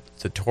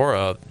the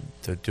Torah,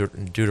 the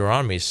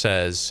Deuteronomy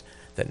says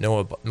that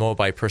no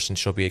Moabite person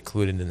shall be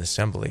included in the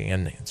assembly,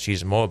 and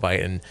she's a Moabite,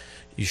 and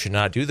you should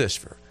not do this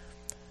for her.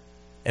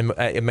 And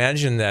I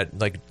imagine that,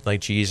 like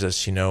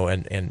Jesus,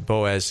 and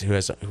Boaz, who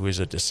is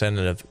a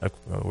descendant of,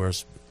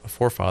 was a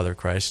forefather of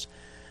Christ,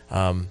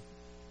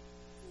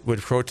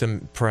 would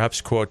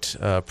perhaps quote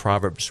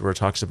Proverbs where it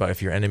talks about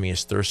if your enemy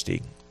is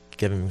thirsty,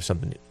 give him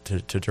something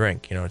to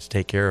drink, to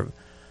take care of.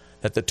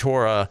 That the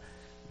Torah,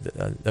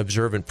 the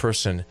observant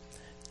person,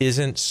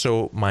 isn't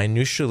so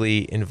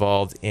minutially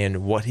involved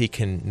in what he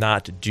can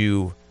not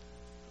do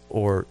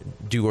or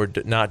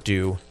not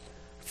do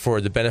for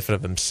the benefit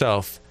of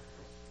himself.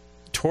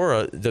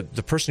 Torah, the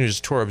person who's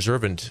Torah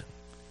observant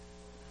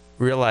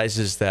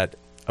realizes that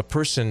a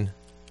person's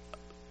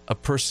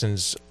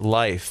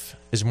life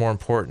is more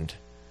important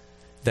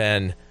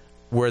than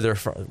where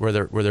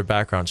their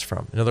background's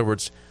from. In other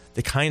words,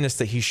 the kindness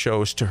that he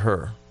shows to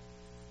her,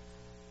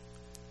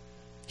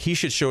 he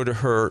should show to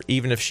her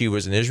even if she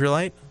was an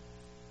Israelite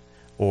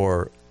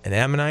or an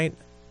Ammonite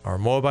or a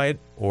Moabite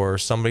or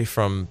somebody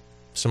from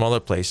some other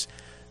place,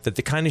 that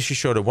the kindness you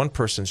show to one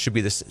person should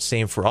be the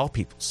same for all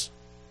peoples.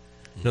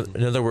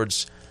 In other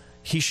words,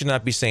 he should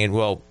not be saying,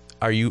 well,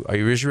 are you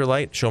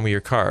Israelite? Show me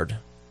your card.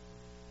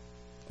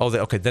 Oh,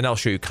 okay, then I'll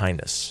show you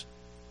kindness.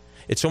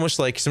 It's almost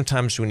like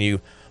sometimes when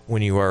you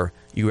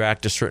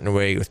act a certain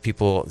way with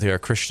people that are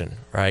Christian,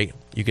 right?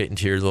 You get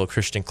into your little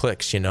Christian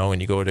cliques,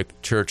 and you go to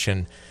church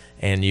and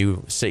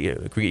you say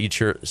greet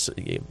each other a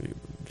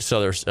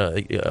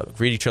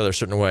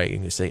certain way,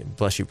 and you say,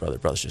 "Bless you,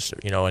 brother, sister,"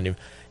 and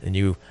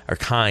you are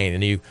kind,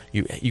 and you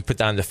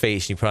put on the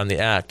face, and you put on the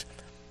act.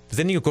 But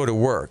then you go to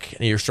work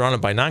and you're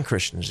surrounded by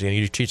non-Christians and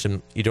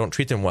you don't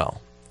treat them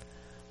well.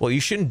 Well,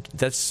 you shouldn't.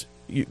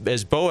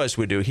 As Boaz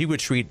would do. He would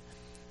treat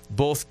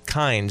both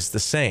kinds the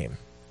same.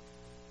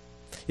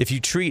 If you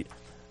treat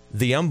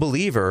the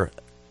unbeliever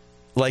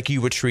like you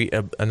would treat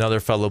another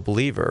fellow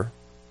believer,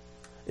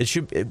 it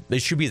should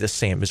be the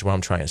same, is what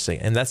I'm trying to say.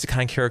 And that's the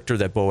kind of character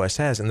that Boaz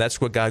has, and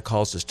that's what God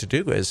calls us to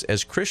do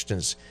as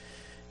Christians,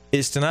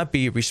 is to not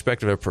be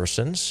respective of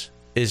persons,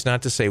 is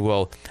not to say,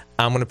 well,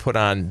 I'm going to put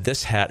on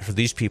this hat for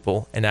these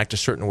people and act a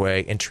certain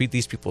way and treat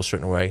these people a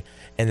certain way,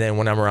 and then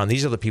when I'm around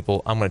these other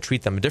people, I'm going to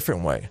treat them a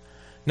different way.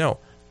 No,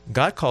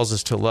 God calls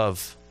us to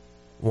love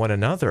one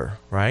another,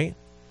 right?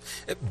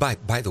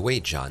 By the way,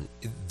 John,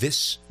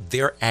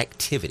 their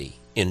activity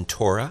in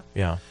Torah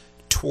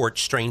toward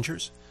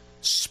strangers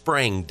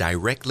sprang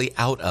directly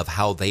out of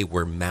how they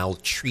were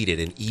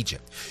maltreated in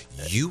Egypt.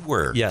 You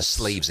were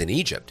slaves in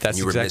Egypt, and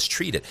you were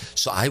mistreated.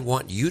 So I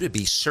want you to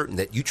be certain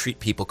that you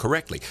treat people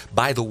correctly.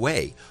 By the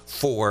way,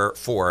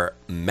 for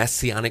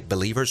Messianic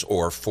believers,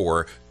 or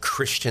for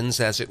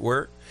Christians, as it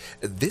were,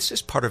 this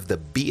is part of the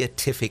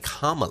beatific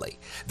homily,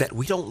 that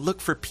we don't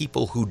look for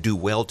people who do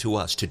well to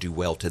us to do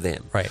well to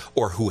them, right,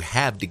 or who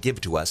have to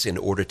give to us in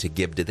order to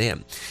give to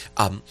them.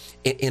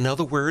 In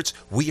other words,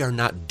 we are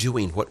not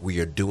doing what we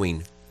are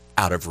doing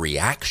out of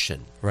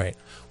reaction. Right.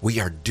 We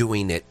are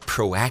doing it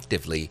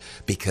proactively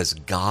because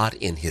God,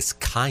 in His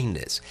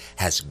kindness,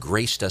 has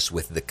graced us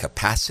with the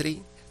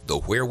capacity, the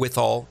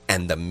wherewithal,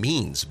 and the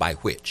means by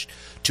which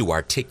to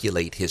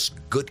articulate His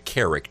good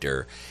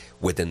character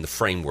within the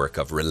framework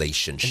of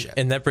relationship.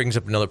 And that brings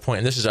up another point.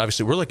 And this is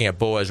obviously, we're looking at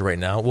Boaz right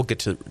now. We'll get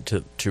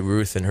to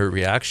Ruth and her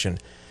reaction.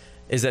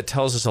 is that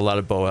tells us a lot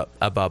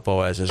about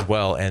Boaz as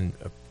well. And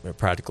a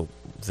practical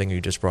thing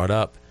you just brought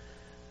up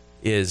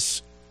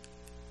is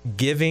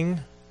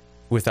giving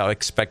without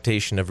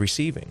expectation of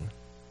receiving.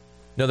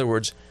 In other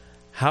words,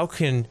 how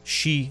can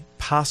she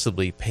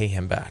possibly pay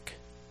him back?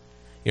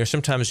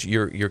 Sometimes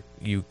you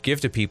give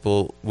to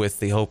people with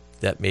the hope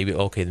that maybe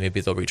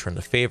they'll return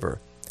the favor.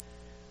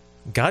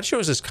 God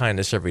shows us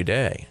kindness every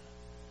day,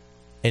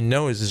 and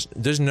knows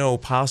there's no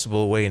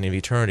possible way in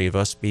eternity of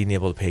us being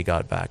able to pay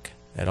God back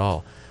at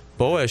all.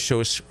 Boaz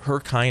shows her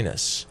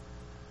kindness,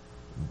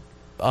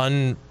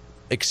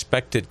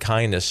 unexpected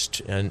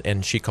kindness,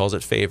 and she calls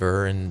it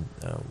favor, and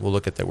we'll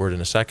look at that word in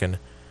a second.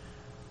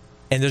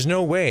 And there's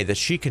no way that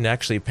she can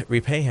actually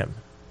repay him.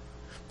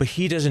 But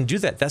he doesn't do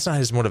that. That's not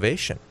his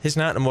motivation. His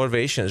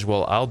motivation is,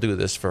 well, I'll do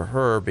this for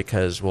her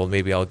because, well,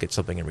 maybe I'll get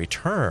something in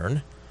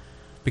return.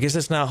 Because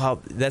that's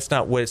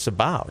not what it's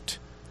about.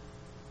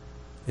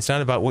 It's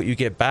not about what you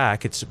get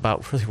back. It's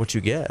about really what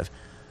you give.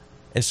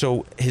 And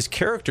so his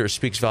character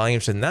speaks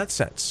volumes in that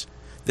sense.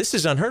 This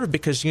is unheard of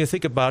because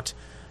think about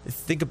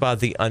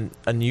the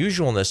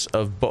unusualness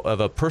of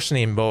a person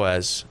named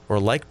Boaz or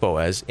like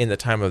Boaz in the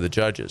time of the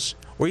judges,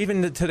 or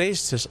even in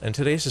today's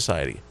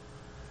society.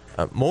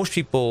 Most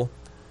people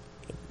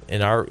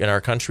in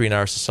our country, in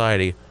our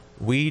society,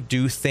 we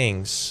do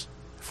things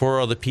for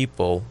other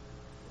people,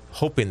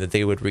 hoping that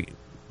they would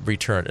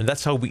return, and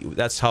that's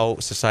how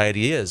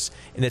society is.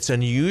 And it's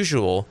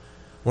unusual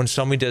when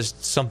somebody does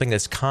something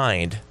that's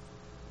kind,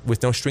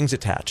 with no strings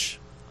attached.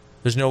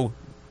 There's no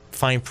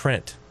fine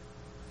print.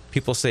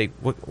 People say,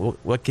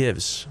 "What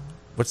gives?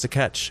 What's the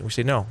catch?" And we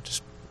say, "No,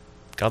 just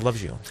God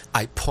loves you."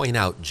 I point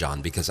out,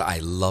 John, because I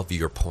love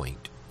your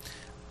point.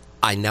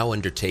 I now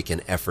undertake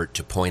an effort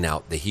to point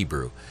out the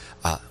Hebrew,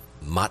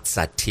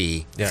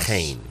 matzati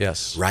chen,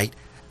 yes, right?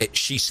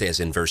 She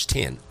says in verse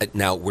 10.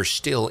 Now, we're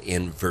still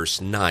in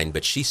verse 9,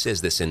 but she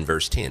says this in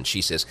verse 10.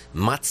 She says,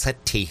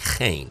 matzati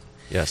chen.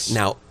 Yes.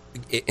 Now,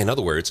 in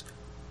other words,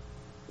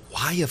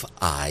 why have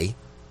I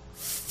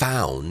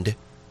found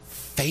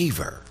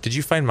favor? Did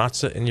you find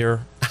matzah in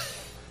your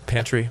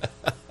pantry?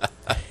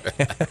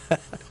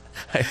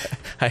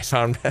 I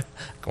found.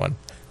 Go on.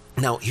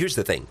 Now, here's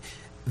the thing.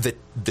 The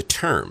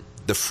term,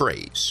 the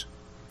phrase,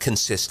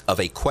 consists of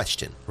a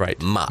question.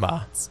 Right.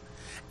 Ma.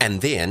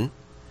 And then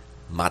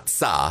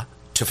matzah,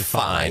 to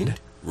find,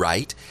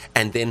 right?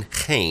 And then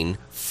chen,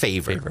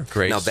 favor.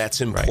 Grace. Now, that's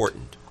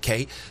important. Right.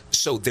 Okay,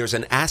 so there's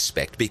an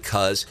aspect,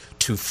 because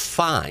to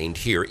find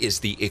here is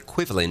the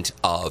equivalent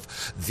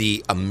of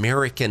the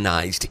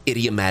Americanized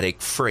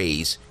idiomatic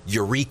phrase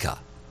eureka.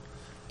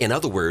 In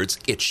other words,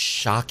 it's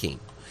shocking.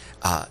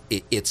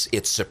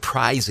 It's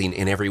surprising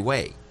in every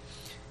way.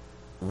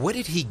 What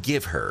did he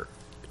give her,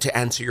 to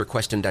answer your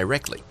question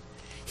directly?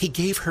 He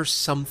gave her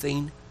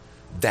something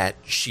that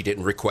she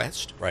didn't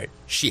request. Right.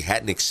 She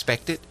hadn't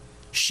expected.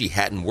 She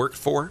hadn't worked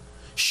for.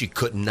 She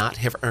could not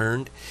have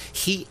earned.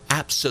 He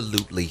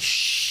absolutely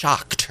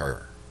shocked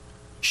her.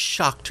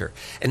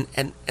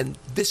 And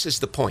this is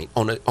the point.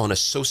 On a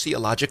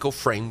sociological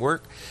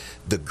framework,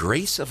 the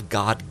grace of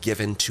God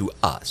given to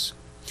us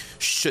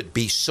should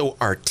be so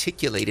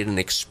articulated and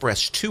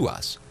expressed to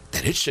us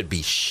that it should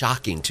be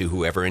shocking to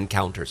whoever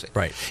encounters it.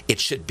 Right.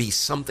 It should be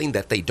something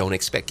that they don't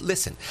expect.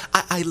 Listen,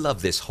 I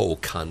love this whole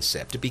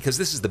concept, because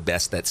this is the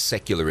best that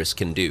secularists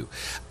can do.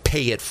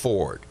 Pay it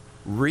forward.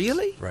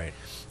 Really? Right.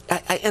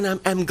 And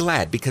I'm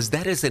glad, because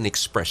that is an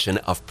expression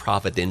of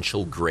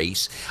providential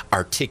grace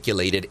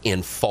articulated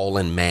in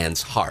fallen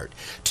man's heart,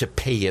 to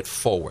pay it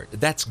forward.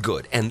 That's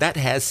good. And that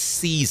has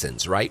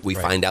seasons, right? We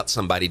find out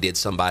somebody did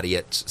something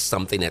at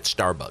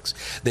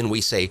Starbucks. Then we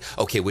say,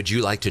 okay, would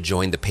you like to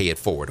join the pay it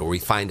forward? Or we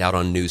find out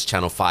on News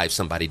Channel 5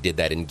 somebody did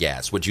that in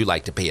gas. Would you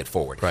like to pay it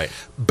forward? Right.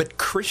 But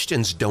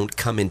Christians don't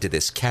come into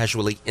this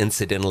casually,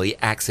 incidentally,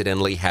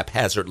 accidentally,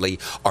 haphazardly,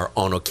 or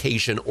on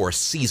occasion or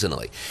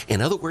seasonally.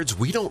 In other words,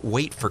 we don't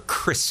wait for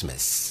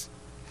Christmas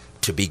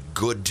to be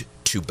good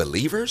to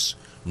believers,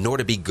 nor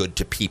to be good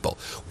to people.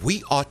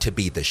 We ought to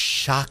be the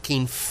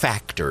shocking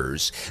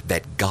factors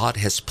that God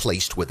has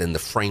placed within the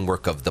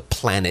framework of the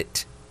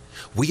planet.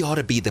 We ought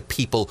to be the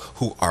people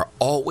who are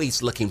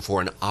always looking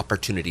for an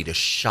opportunity to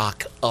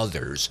shock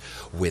others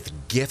with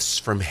gifts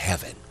from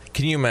heaven.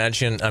 Can you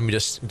imagine, I'm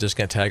just going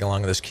to tag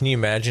along with this, can you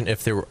imagine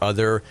if there were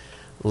other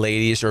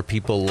ladies or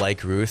people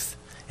like Ruth,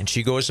 and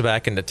she goes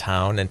back into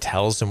town and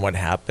tells them what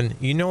happened?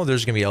 You know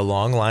there's going to be a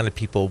long line of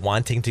people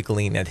wanting to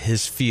glean at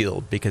his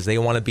field, because they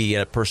want to be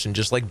a person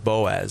just like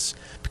Boaz,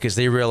 because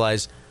they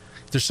realize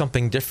there's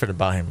something different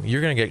about him. You're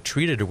going to get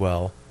treated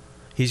well.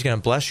 He's going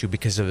to bless you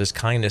because of his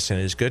kindness and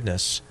his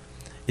goodness.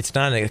 It's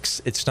not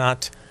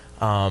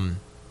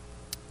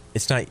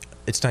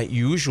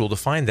usual to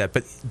find that,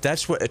 but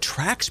that's what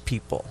attracts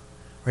people,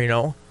 you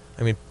know?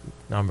 I mean,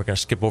 now we're going to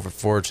skip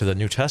forward to the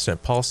New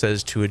Testament. Paul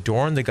says to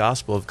adorn the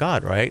gospel of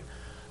God, right?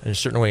 In a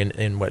certain way,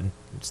 in what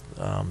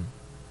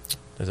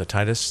does it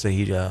Titus say?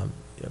 He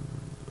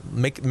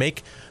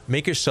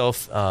make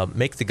yourself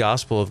make the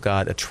gospel of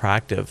God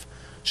attractive,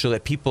 so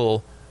that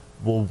people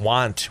will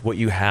want what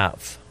you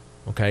have.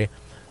 Okay,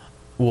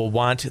 will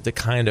want the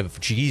kind of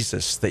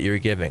Jesus that you're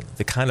giving,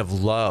 the kind of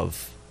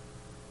love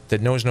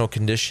that knows no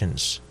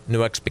conditions,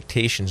 no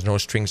expectations, no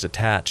strings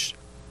attached,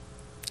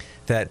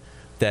 that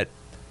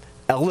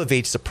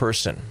elevates the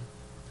person.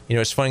 You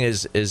know, what's funny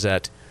is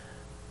that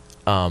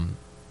I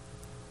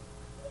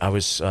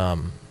was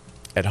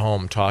at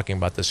home talking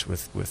about this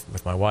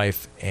with my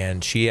wife,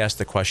 and she asked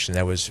the question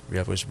that was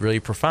really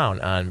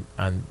profound on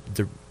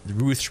the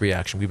Ruth's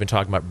reaction. We've been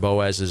talking about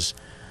Boaz's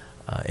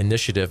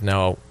initiative,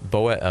 now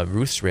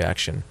Ruth's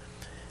reaction,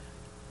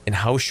 and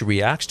how she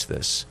reacts to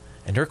this.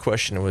 And her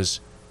question was,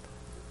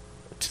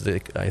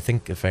 I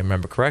think if I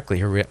remember correctly,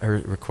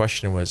 her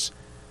question was,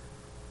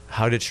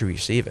 how did she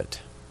receive it?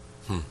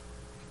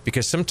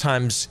 Because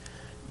sometimes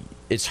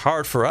it's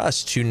hard for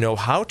us to know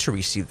how to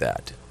receive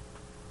that.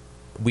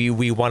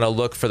 We want to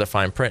look for the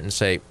fine print and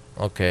say,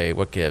 okay,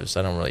 what gives?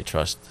 I don't really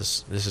trust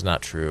this. This is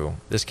not true.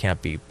 This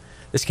can't be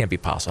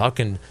possible. How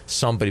can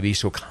somebody be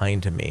so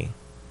kind to me?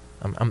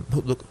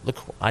 Look,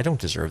 I don't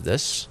deserve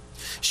this.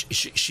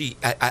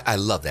 I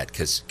love that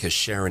because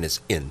Sharon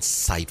is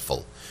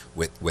insightful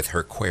with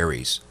her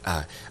queries.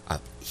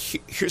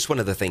 Here's one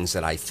of the things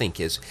that I think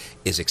is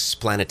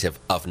explanative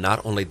of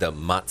not only the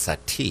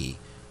matzati,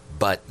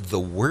 but the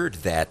word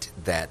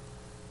that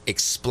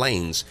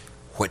explains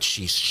what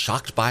she's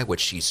shocked by, what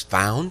she's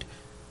found,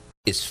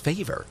 is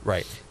favor.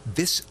 Right.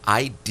 This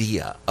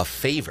idea of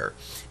favor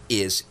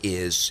is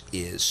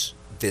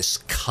this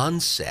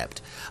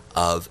concept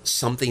of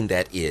something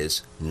that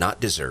is not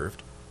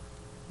deserved,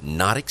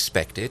 not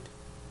expected,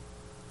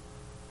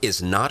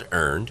 is not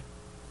earned,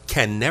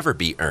 can never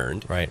be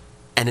earned. Right.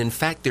 And in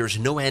fact, there's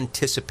no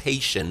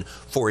anticipation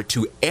for it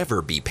to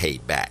ever be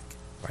paid back.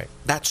 Right.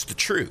 That's the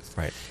truth.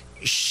 Right.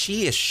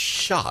 She is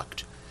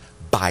shocked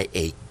by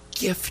a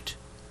gift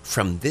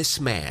from this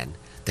man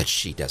that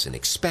she doesn't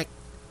expect,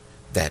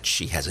 that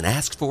she hasn't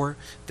asked for,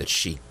 that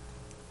she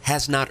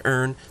has not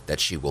earned, that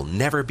she will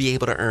never be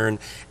able to earn,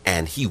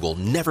 and he will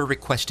never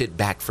request it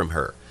back from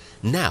her.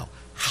 Now,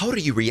 how do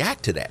you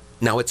react to that?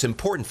 Now, it's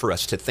important for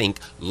us to think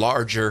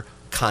larger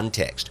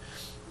context.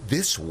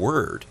 This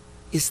word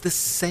is the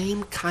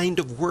same kind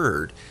of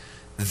word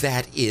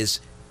that is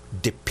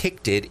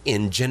depicted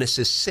in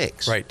Genesis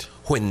 6. Right.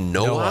 When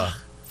Noah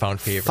found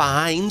favor.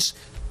 finds,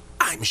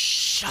 I'm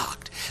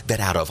shocked that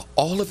out of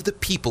all of the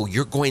people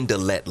you're going to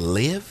let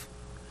live,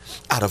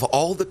 out of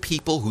all the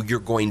people who you're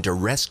going to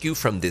rescue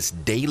from this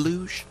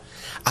deluge,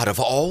 out of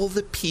all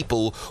the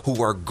people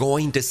who are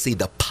going to see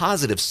the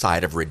positive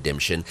side of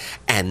redemption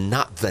and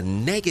not the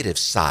negative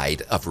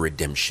side of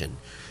redemption,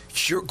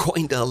 you're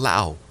going to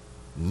allow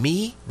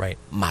me, right,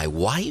 my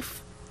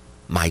wife,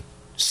 my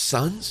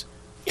sons,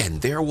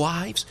 and their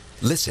wives,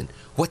 listen,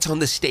 what's on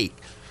the stake?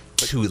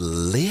 To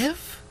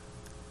live?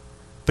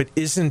 But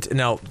isn't,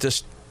 now,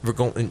 just, we're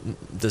going,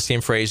 the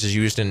same phrase is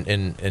used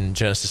in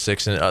Genesis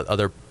 6 and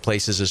other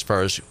places as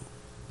far as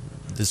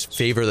this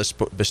favor that's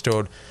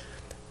bestowed.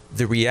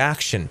 The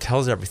reaction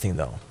tells everything,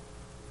 though.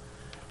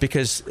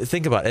 Because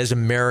think about it, as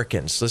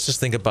Americans, let's just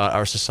think about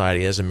our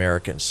society as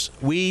Americans.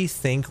 We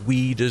think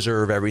we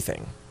deserve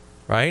everything,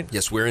 right?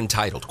 Yes, we're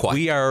entitled, quite.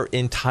 We are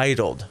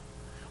entitled.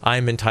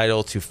 I'm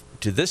entitled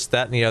to this,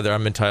 that, and the other.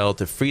 I'm entitled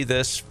to free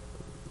this,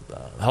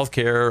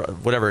 healthcare,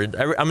 whatever.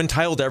 I'm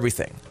entitled to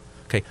everything.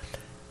 Okay.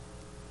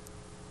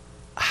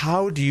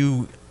 How do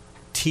you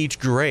teach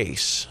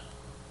grace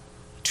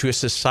to a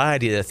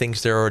society that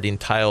thinks they're already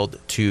entitled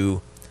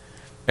to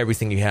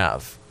everything you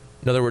have?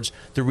 In other words,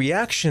 the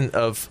reaction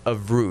of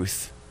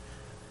Ruth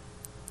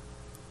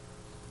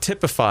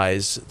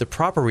typifies the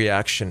proper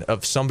reaction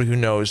of somebody who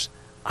knows,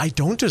 I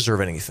don't deserve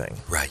anything.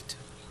 Right.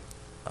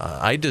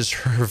 I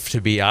deserve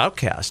to be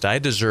outcast. I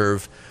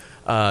deserve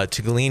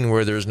to glean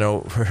where there's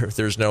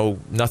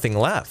nothing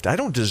left. I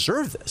don't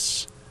deserve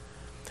this.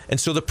 And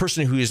so the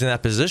person who is in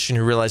that position,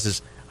 who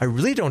realizes, I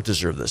really don't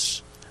deserve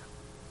this,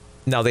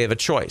 now they have a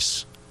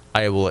choice.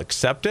 I will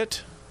accept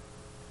it,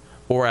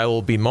 or I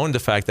will bemoan the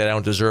fact that I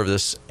don't deserve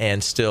this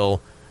and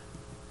still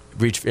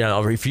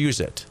I'll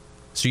refuse it.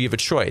 So you have a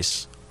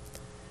choice.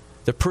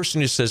 The person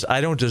who says,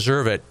 I don't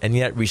deserve it, and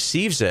yet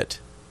receives it,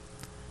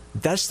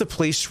 that's the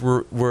place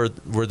where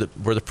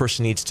the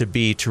person needs to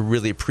be to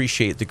really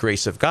appreciate the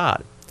grace of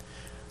God.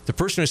 The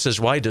person who says,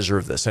 well, I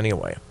deserve this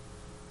anyway.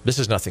 This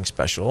is nothing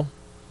special.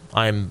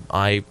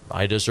 I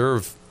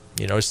deserve,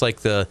 it's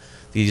like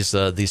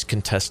these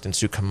contestants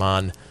who come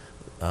on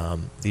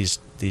these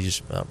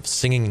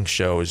singing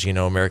shows,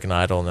 American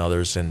Idol and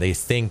others, and they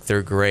think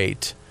they're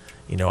great.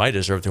 I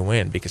deserve to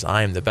win because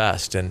I am the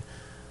best. And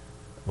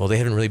well, they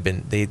haven't really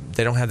been. They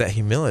don't have that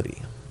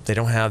humility. They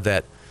don't have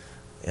that.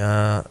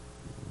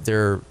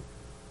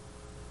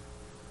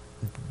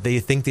 They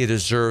think they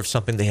deserve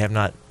something they have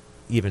not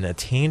even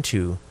attained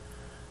to.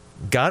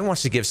 God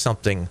wants to give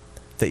something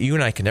that you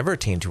and I can never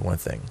attain to, one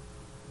thing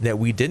that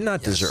we did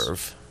not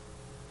deserve.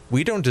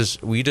 We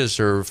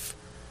deserve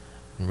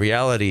in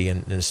reality,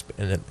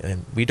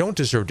 and we don't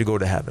deserve to go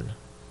to heaven.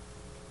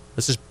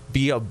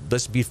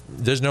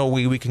 There's no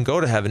way we can go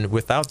to heaven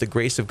without the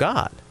grace of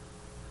God.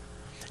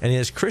 And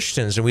as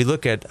Christians, and we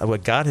look at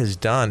what God has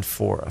done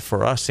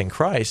for us in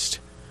Christ,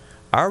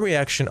 our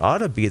reaction ought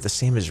to be the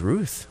same as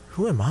Ruth.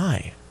 Who am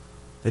I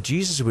that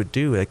Jesus would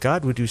do, that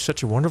God would do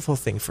such a wonderful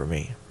thing for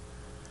me?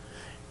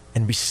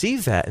 And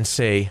receive that and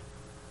say,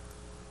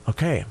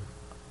 okay,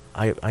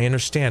 I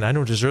understand. I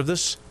don't deserve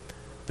this,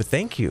 but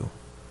thank you.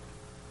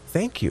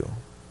 Thank you.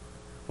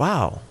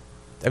 Wow.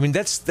 I mean,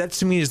 that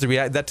to me is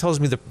that tells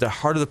me the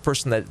heart of the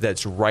person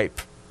that's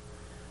ripe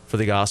for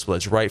the gospel,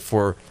 that's ripe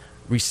for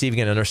receiving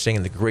and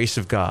understanding the grace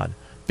of God,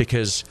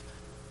 because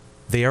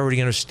they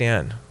already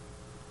understand.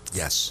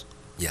 Yes.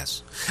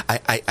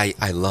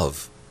 I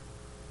love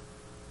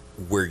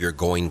where you're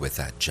going with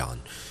that,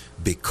 John,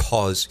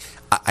 because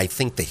I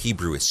think the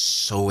Hebrew is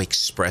so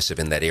expressive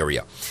in that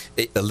area.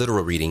 A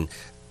literal reading,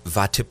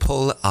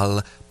 Vatipol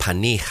al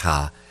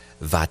paniha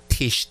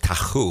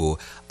vatishtahu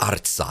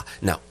arza.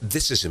 Now,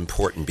 this is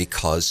important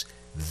because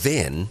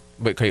then...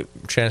 Wait, okay,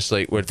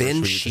 translate what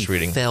then she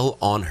fell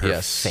on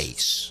her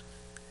face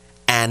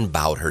and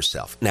bowed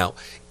herself. Now,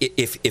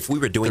 if we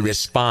were doing the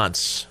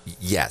response,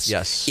 yes,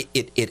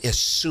 it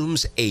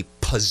assumes a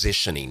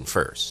positioning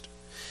first.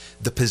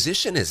 The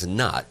position is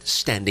not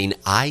standing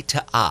eye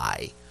to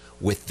eye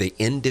with the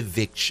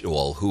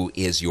individual who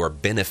is your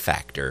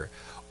benefactor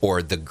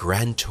or the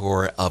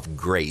grantor of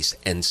grace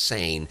and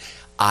saying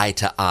eye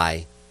to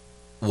eye,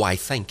 why,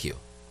 thank you.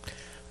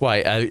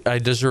 Why, I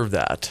deserve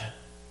that.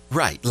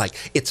 Right, like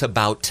it's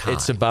about time.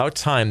 It's about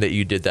time that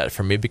you did that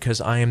for me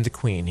because I am the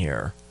queen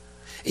here.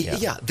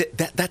 Yeah,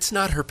 that's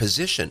not her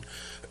position.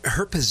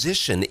 Her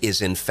position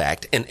is, in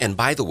fact, and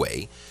by the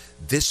way,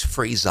 this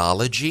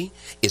phraseology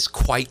is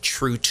quite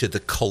true to the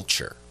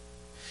culture.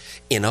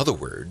 In other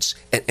words,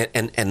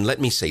 and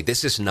let me say,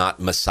 this is not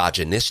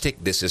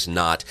misogynistic. This is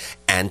not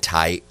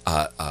anti-woman.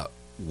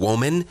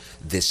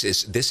 This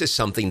is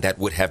something that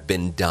would have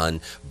been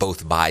done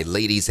both by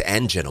ladies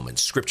and gentlemen.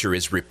 Scripture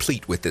is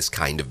replete with this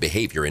kind of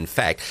behavior. In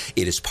fact,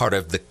 it is part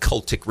of the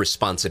cultic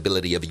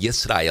responsibility of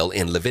Israel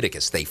in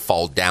Leviticus. They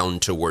fall down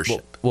to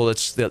worship. Well,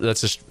 let's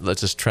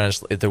just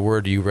translate the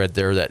word you read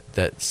there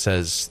that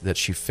says that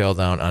she fell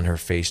down on her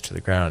face to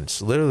the ground.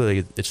 It's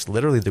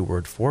literally the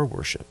word for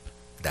worship.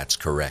 That's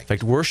correct. In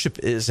fact, worship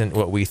isn't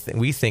what we think.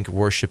 We think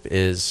worship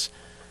is,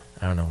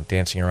 I don't know,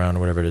 dancing around or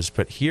whatever it is.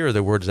 But here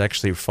the word is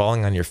actually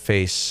falling on your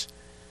face.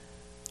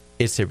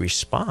 It's a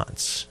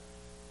response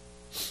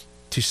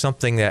to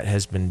something that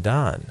has been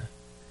done.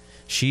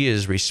 She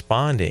is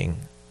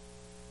responding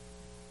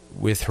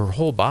with her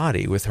whole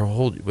body, with her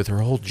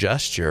whole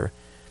gesture,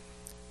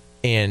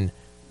 and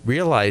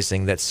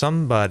realizing that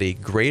somebody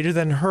greater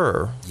than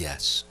her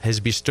has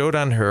bestowed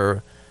on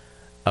her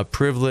a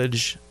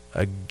privilege,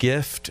 a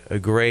gift, a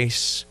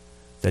grace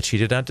that she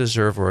did not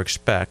deserve or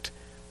expect.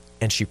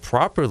 And she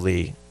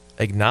properly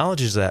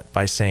acknowledges that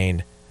by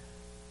saying,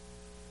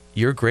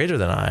 you're greater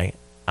than I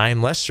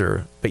am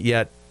lesser, but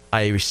yet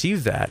I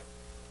receive that.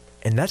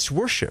 And that's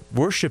worship.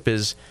 Worship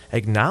is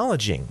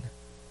acknowledging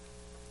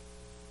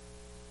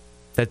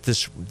that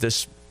this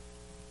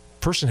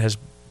person has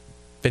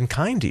been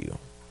kind to you.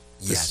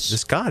 Yes.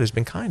 This God has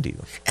been kind to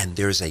you. And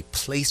there's a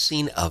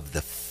placing of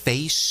the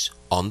face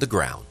on the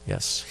ground.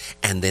 Yes.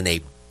 And then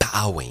a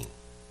bowing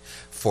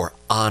for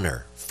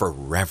honor, for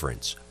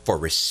reverence, for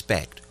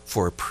respect,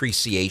 for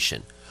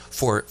appreciation,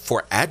 for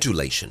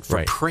adulation,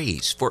 for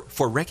praise,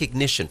 for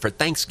recognition, for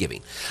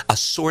thanksgiving, a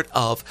sort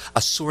of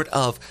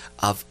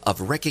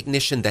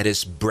recognition that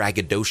is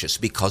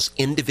braggadocious, because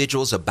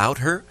individuals about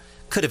her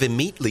could have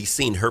immediately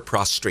seen her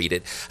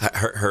prostrated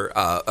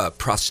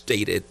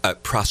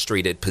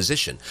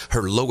position,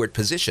 her lowered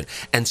position,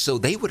 and so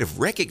they would have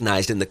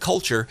recognized in the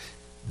culture,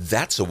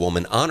 that's a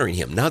woman honoring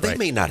him. Now, they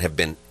may not have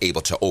been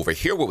able to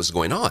overhear what was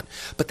going on,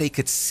 but they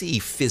could see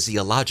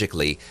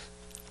physiologically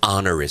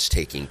honor is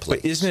taking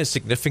place. But isn't it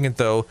significant,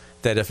 though,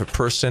 that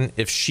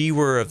if she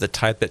were of the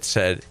type that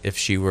said, if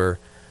she were,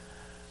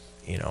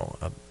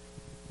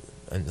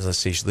 let's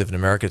say she lived in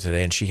America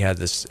today and she had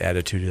this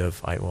attitude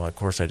of, of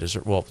course I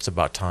deserve, it's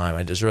about time,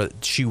 I deserve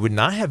it, she would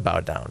not have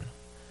bowed down.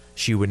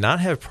 She would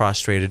not have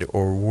prostrated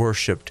or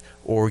worshipped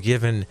or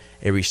given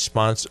a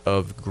response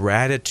of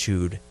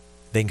gratitude,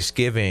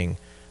 thanksgiving,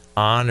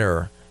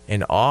 honor,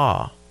 and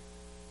awe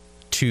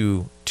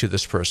to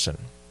this person.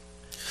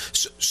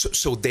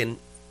 So then,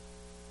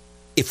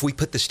 if we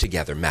put this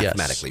together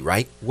mathematically,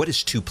 right? What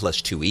is 2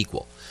 + 2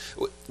 equal?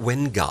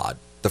 When God,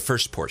 the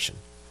first portion,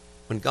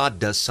 when God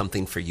does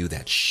something for you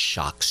that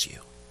shocks you,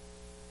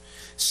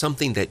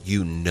 something that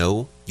you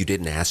know you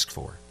didn't ask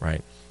for,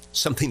 right?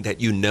 Something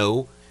that you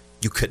know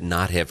you could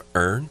not have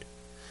earned,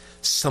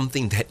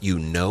 something that you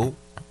know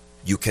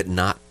you could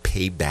not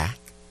pay back,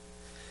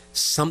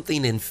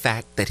 something, in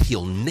fact, that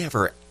he'll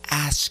never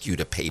ask you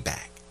to pay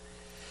back.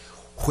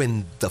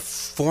 When the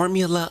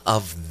formula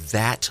of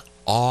that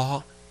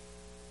awe-shocking,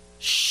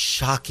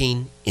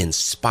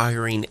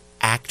 inspiring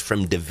act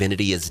from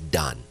divinity is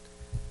done,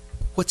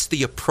 what's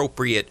the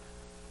appropriate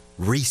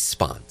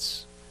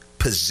response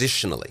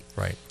positionally?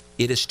 Right.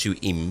 It is to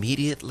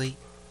immediately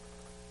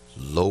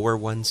lower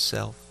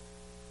oneself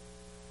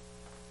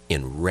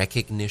in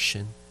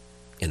recognition,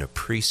 in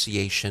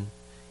appreciation,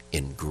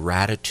 in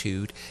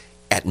gratitude,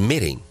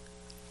 admitting,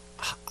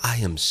 I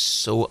am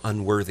so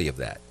unworthy of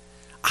that.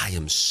 I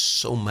am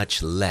so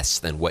much less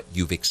than what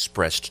you've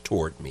expressed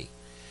toward me.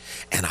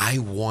 And I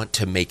want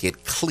to make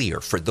it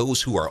clear for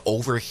those who are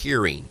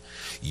overhearing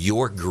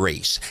your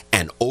grace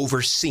and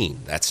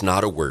overseeing. That's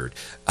not a word.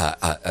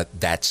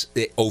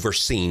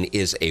 Overseeing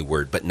is a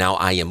word. But now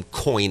I am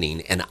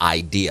coining an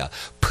idea,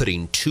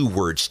 putting two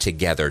words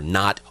together,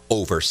 not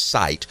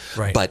oversight,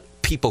 right. but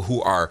people who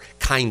are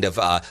kind of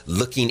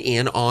looking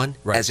in on,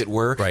 right. as it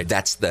were. Right.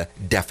 That's the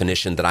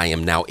definition that I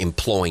am now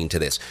employing to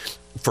this.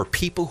 For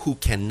people who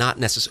cannot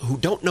necessarily, who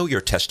don't know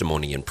your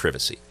testimony in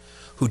privacy,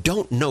 who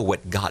don't know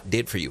what God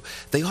did for you,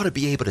 they ought to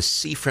be able to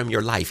see from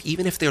your life,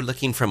 even if they're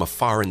looking from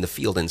afar in the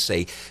field, and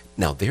say,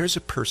 now there's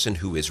a person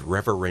who is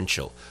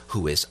reverential,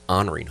 who is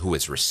honoring, who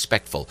is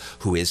respectful,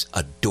 who is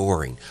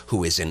adoring,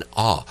 who is in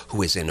awe,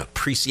 who is in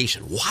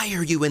appreciation. Why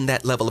are you in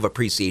that level of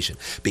appreciation?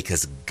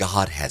 Because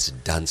God has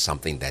done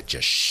something that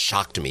just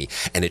shocked me,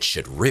 and it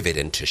should rivet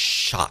into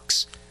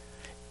shocks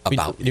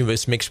about me.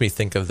 This makes me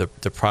think of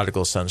the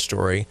prodigal son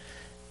story,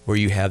 where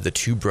you have the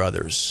two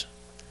brothers,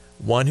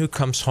 one who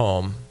comes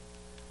home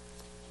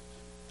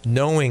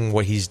knowing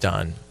what he's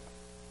done,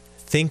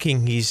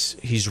 thinking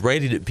he's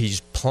ready to,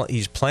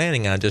 he's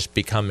planning on just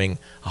becoming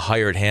a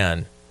hired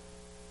hand.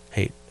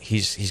 Hey,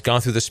 he's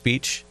gone through the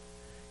speech,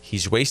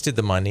 he's wasted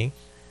the money,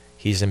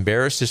 he's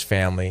embarrassed his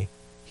family,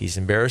 he's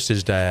embarrassed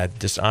his dad,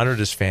 dishonored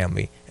his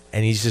family,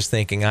 and he's just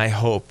thinking, I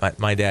hope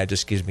my dad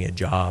just gives me a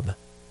job.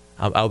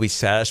 I'll be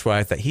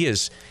satisfied that he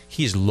is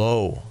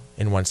low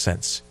in one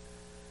sense.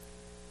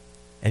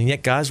 And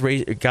yet God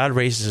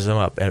raises him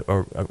up,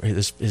 or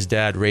his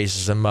dad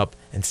raises him up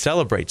and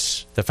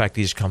celebrates the fact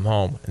that he's come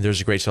home, and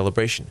there's a great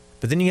celebration.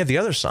 But then you have the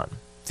other son,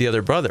 the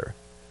other brother,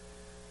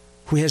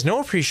 who has no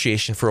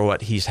appreciation for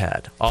what he's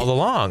had all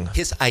along.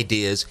 His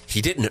idea is,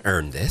 he didn't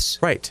earn this.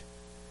 Right.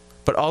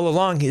 But all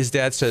along, his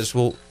dad says,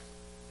 well,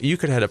 you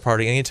could have had a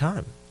party any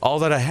time. All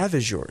that I have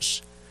is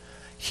yours.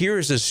 Here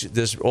is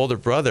this older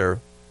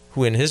brother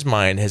who in his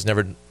mind has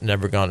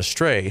never gone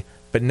astray,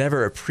 but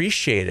never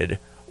appreciated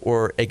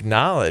or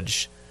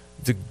acknowledge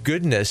the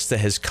goodness that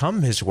has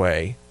come his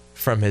way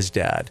from his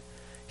dad.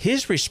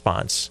 His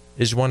response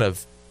is one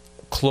of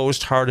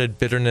closed-hearted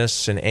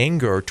bitterness and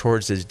anger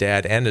towards his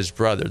dad and his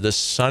brother. This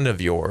son of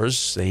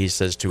yours, he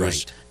says to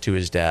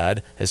his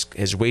dad,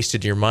 has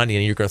wasted your money,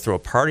 and you're going to throw a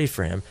party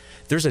for him.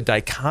 There's a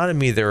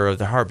dichotomy there of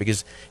the heart,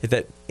 because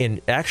that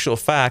in actual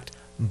fact,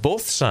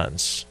 both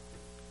sons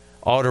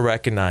ought to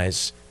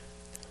recognize,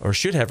 or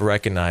should have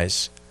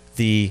recognized,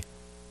 the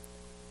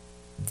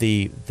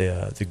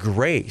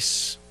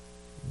grace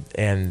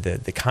and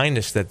the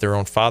kindness that their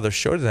own father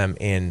showed them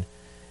in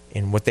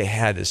what they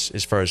had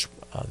as far as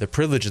the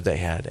privilege that they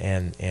had,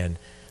 and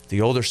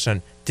the older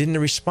son didn't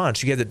respond.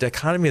 So you had the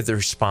dichotomy of the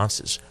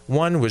responses.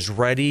 One was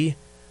ready,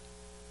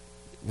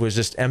 was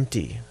just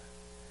empty.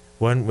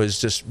 One was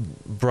just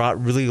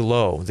brought really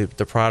low.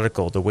 The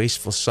prodigal, the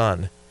wasteful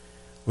son,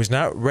 was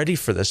not ready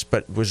for this,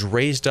 but was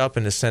raised up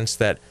in the sense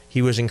that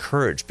he was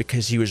encouraged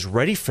because he was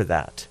ready for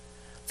that.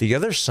 The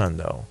other son,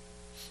 though,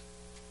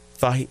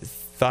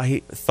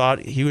 thought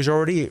he was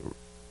already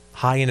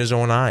high in his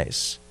own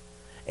eyes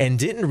and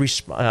didn't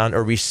respond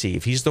or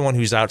receive. He's the one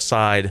who's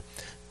outside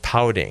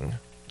pouting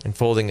and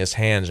folding his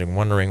hands and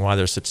wondering why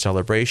there's such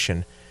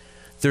celebration.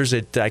 There's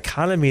a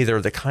dichotomy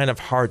there, the kind of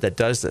heart that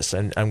does this.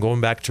 And I'm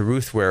going back to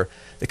Ruth, where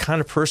the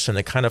kind of person,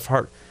 the kind of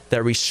heart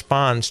that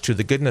responds to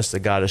the goodness that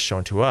God has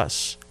shown to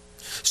us.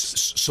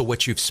 So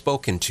what you've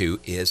spoken to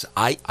is,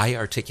 I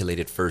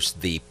articulated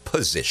first the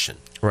position.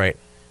 Right.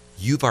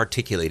 You've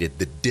articulated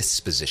the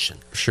disposition.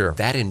 Sure.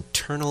 That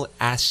internal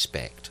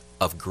aspect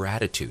of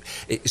gratitude.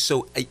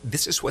 So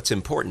this is what's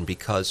important,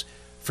 because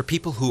for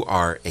people who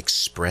are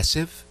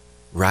expressive,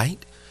 right?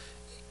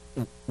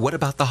 What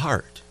about the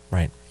heart?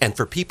 Right. And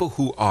for people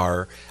who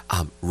are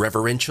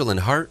reverential in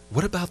heart,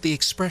 what about the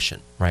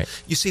expression? Right.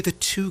 You see, the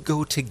two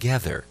go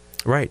together.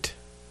 Right.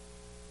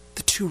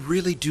 The two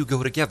really do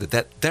go together.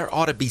 That there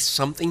ought to be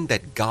something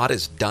that God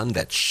has done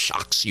that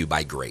shocks you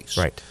by grace.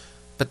 Right.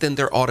 But then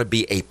there ought to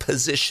be a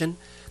position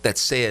that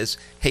says,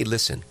 hey,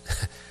 listen,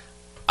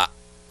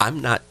 I'm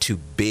not too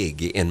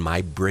big in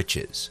my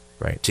britches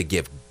to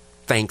give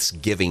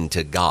thanksgiving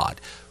to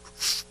God.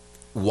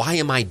 Why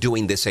am I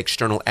doing this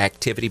external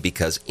activity?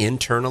 Because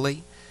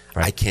internally,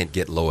 I can't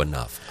get low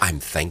enough. I'm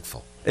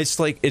thankful. It's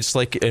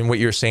like, and what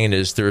you're saying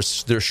is there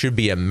should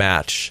be a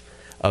match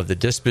of the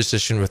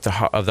disposition of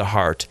the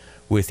heart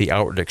with the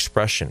outward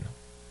expression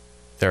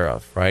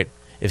thereof, right?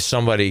 If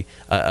somebody,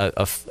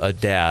 a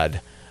dad,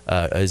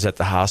 is at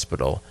the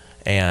hospital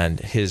and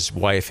his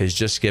wife has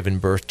just given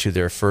birth to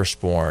their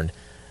firstborn,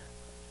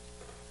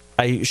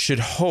 I should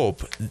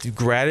hope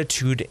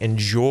gratitude and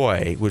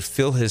joy would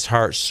fill his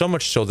heart, so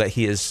much so that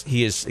he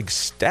is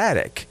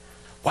ecstatic.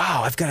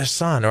 Wow, I've got a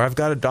son, or I've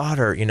got a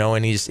daughter,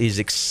 and he's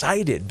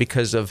excited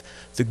because of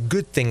the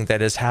good thing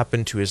that has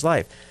happened to his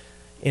life.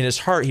 In his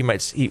heart, he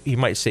might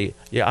say,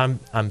 "Yeah,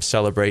 I'm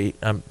celebrating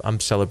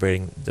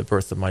the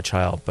birth of my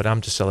child, but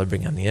I'm just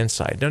celebrating on the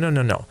inside."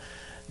 No.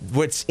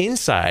 What's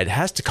inside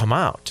has to come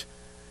out.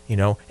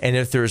 And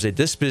if there's a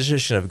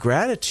disposition of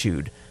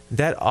gratitude,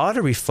 that ought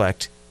to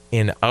reflect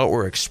in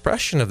outward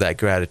expression of that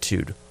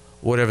gratitude,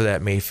 whatever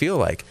that may feel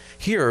like.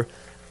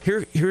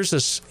 Here's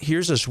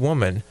this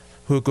woman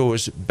who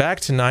goes back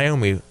to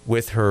Naomi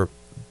with her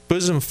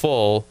bosom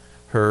full,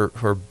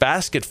 her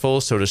basket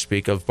full, so to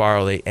speak, of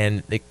barley,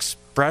 and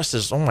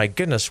expresses, "Oh my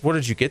goodness, where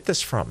did you get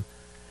this from?"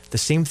 The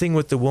same thing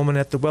with the woman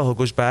at the well who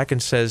goes back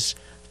and says,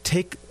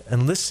 "Take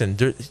and listen.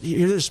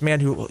 You're this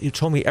man who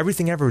told me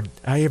everything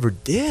I ever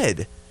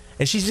did,"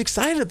 and she's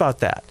excited about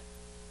that.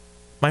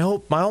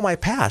 All my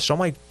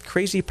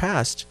crazy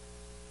past,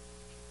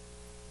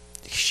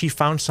 she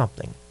found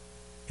something,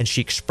 and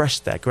she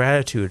expressed that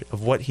gratitude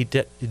of what he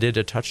did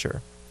to touch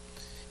her.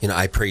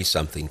 I pray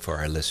something for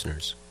our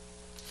listeners.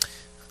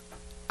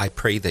 I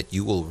pray that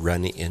you will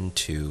run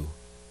into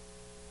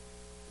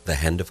the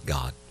hand of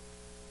God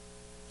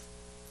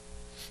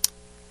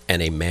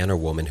and a man or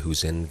woman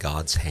who's in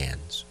God's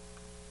hands,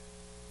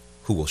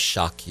 who will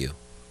shock you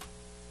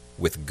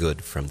with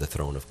good from the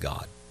throne of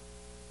God,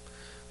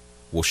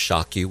 will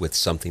shock you with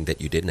something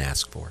that you didn't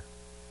ask for,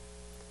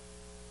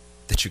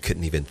 that you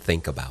couldn't even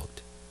think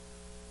about,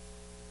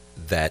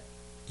 that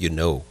you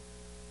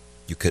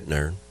couldn't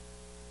earn,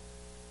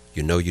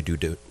 you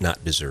do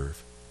not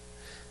deserve,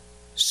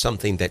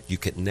 something that you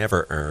could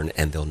never earn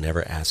and they'll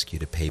never ask you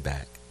to pay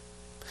back.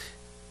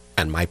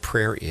 And my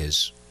prayer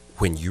is,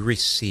 when you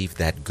receive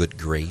that good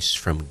grace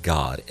from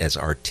God as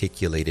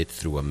articulated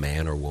through a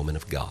man or woman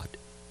of God,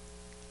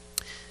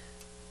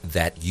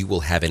 that you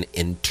will have an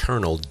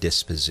internal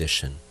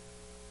disposition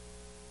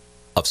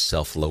of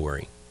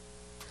self-lowering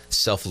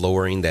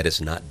that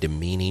is not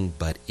demeaning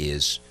but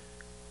is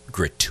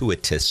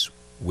gratuitous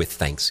with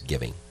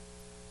thanksgiving,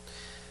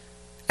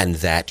 and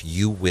that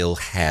you will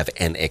have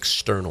an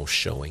external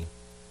showing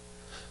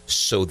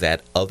so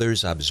that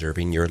others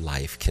observing your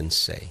life can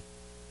say,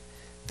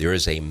 there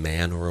is a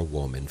man or a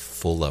woman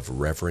full of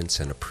reverence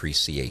and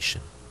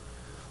appreciation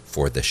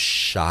for the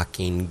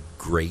shocking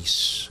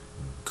grace,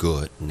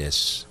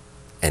 goodness,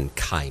 and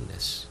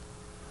kindness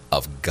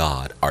of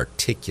God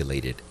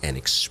articulated and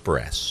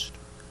expressed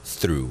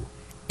through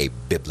a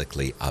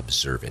biblically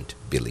observant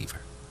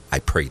believer. I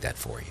pray that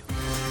for you.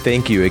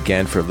 Thank you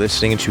again for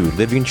listening to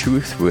Living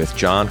Truth with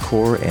John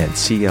Corr and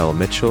C.L.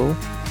 Mitchell.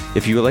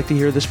 If you would like to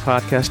hear this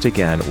podcast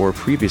again or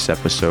previous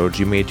episodes,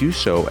 you may do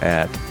so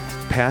at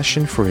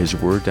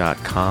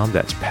passionforhisword.com.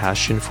 That's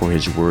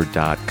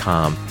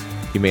passionforhisword.com.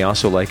 You may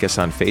also like us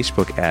on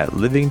Facebook at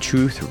Living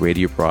Truth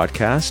Radio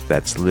Broadcast.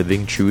 That's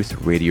Living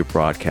Truth Radio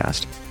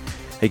Broadcast.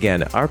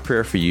 Again, our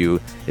prayer for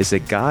you is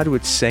that God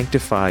would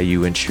sanctify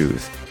you in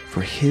truth,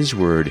 for His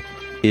word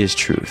is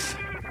truth.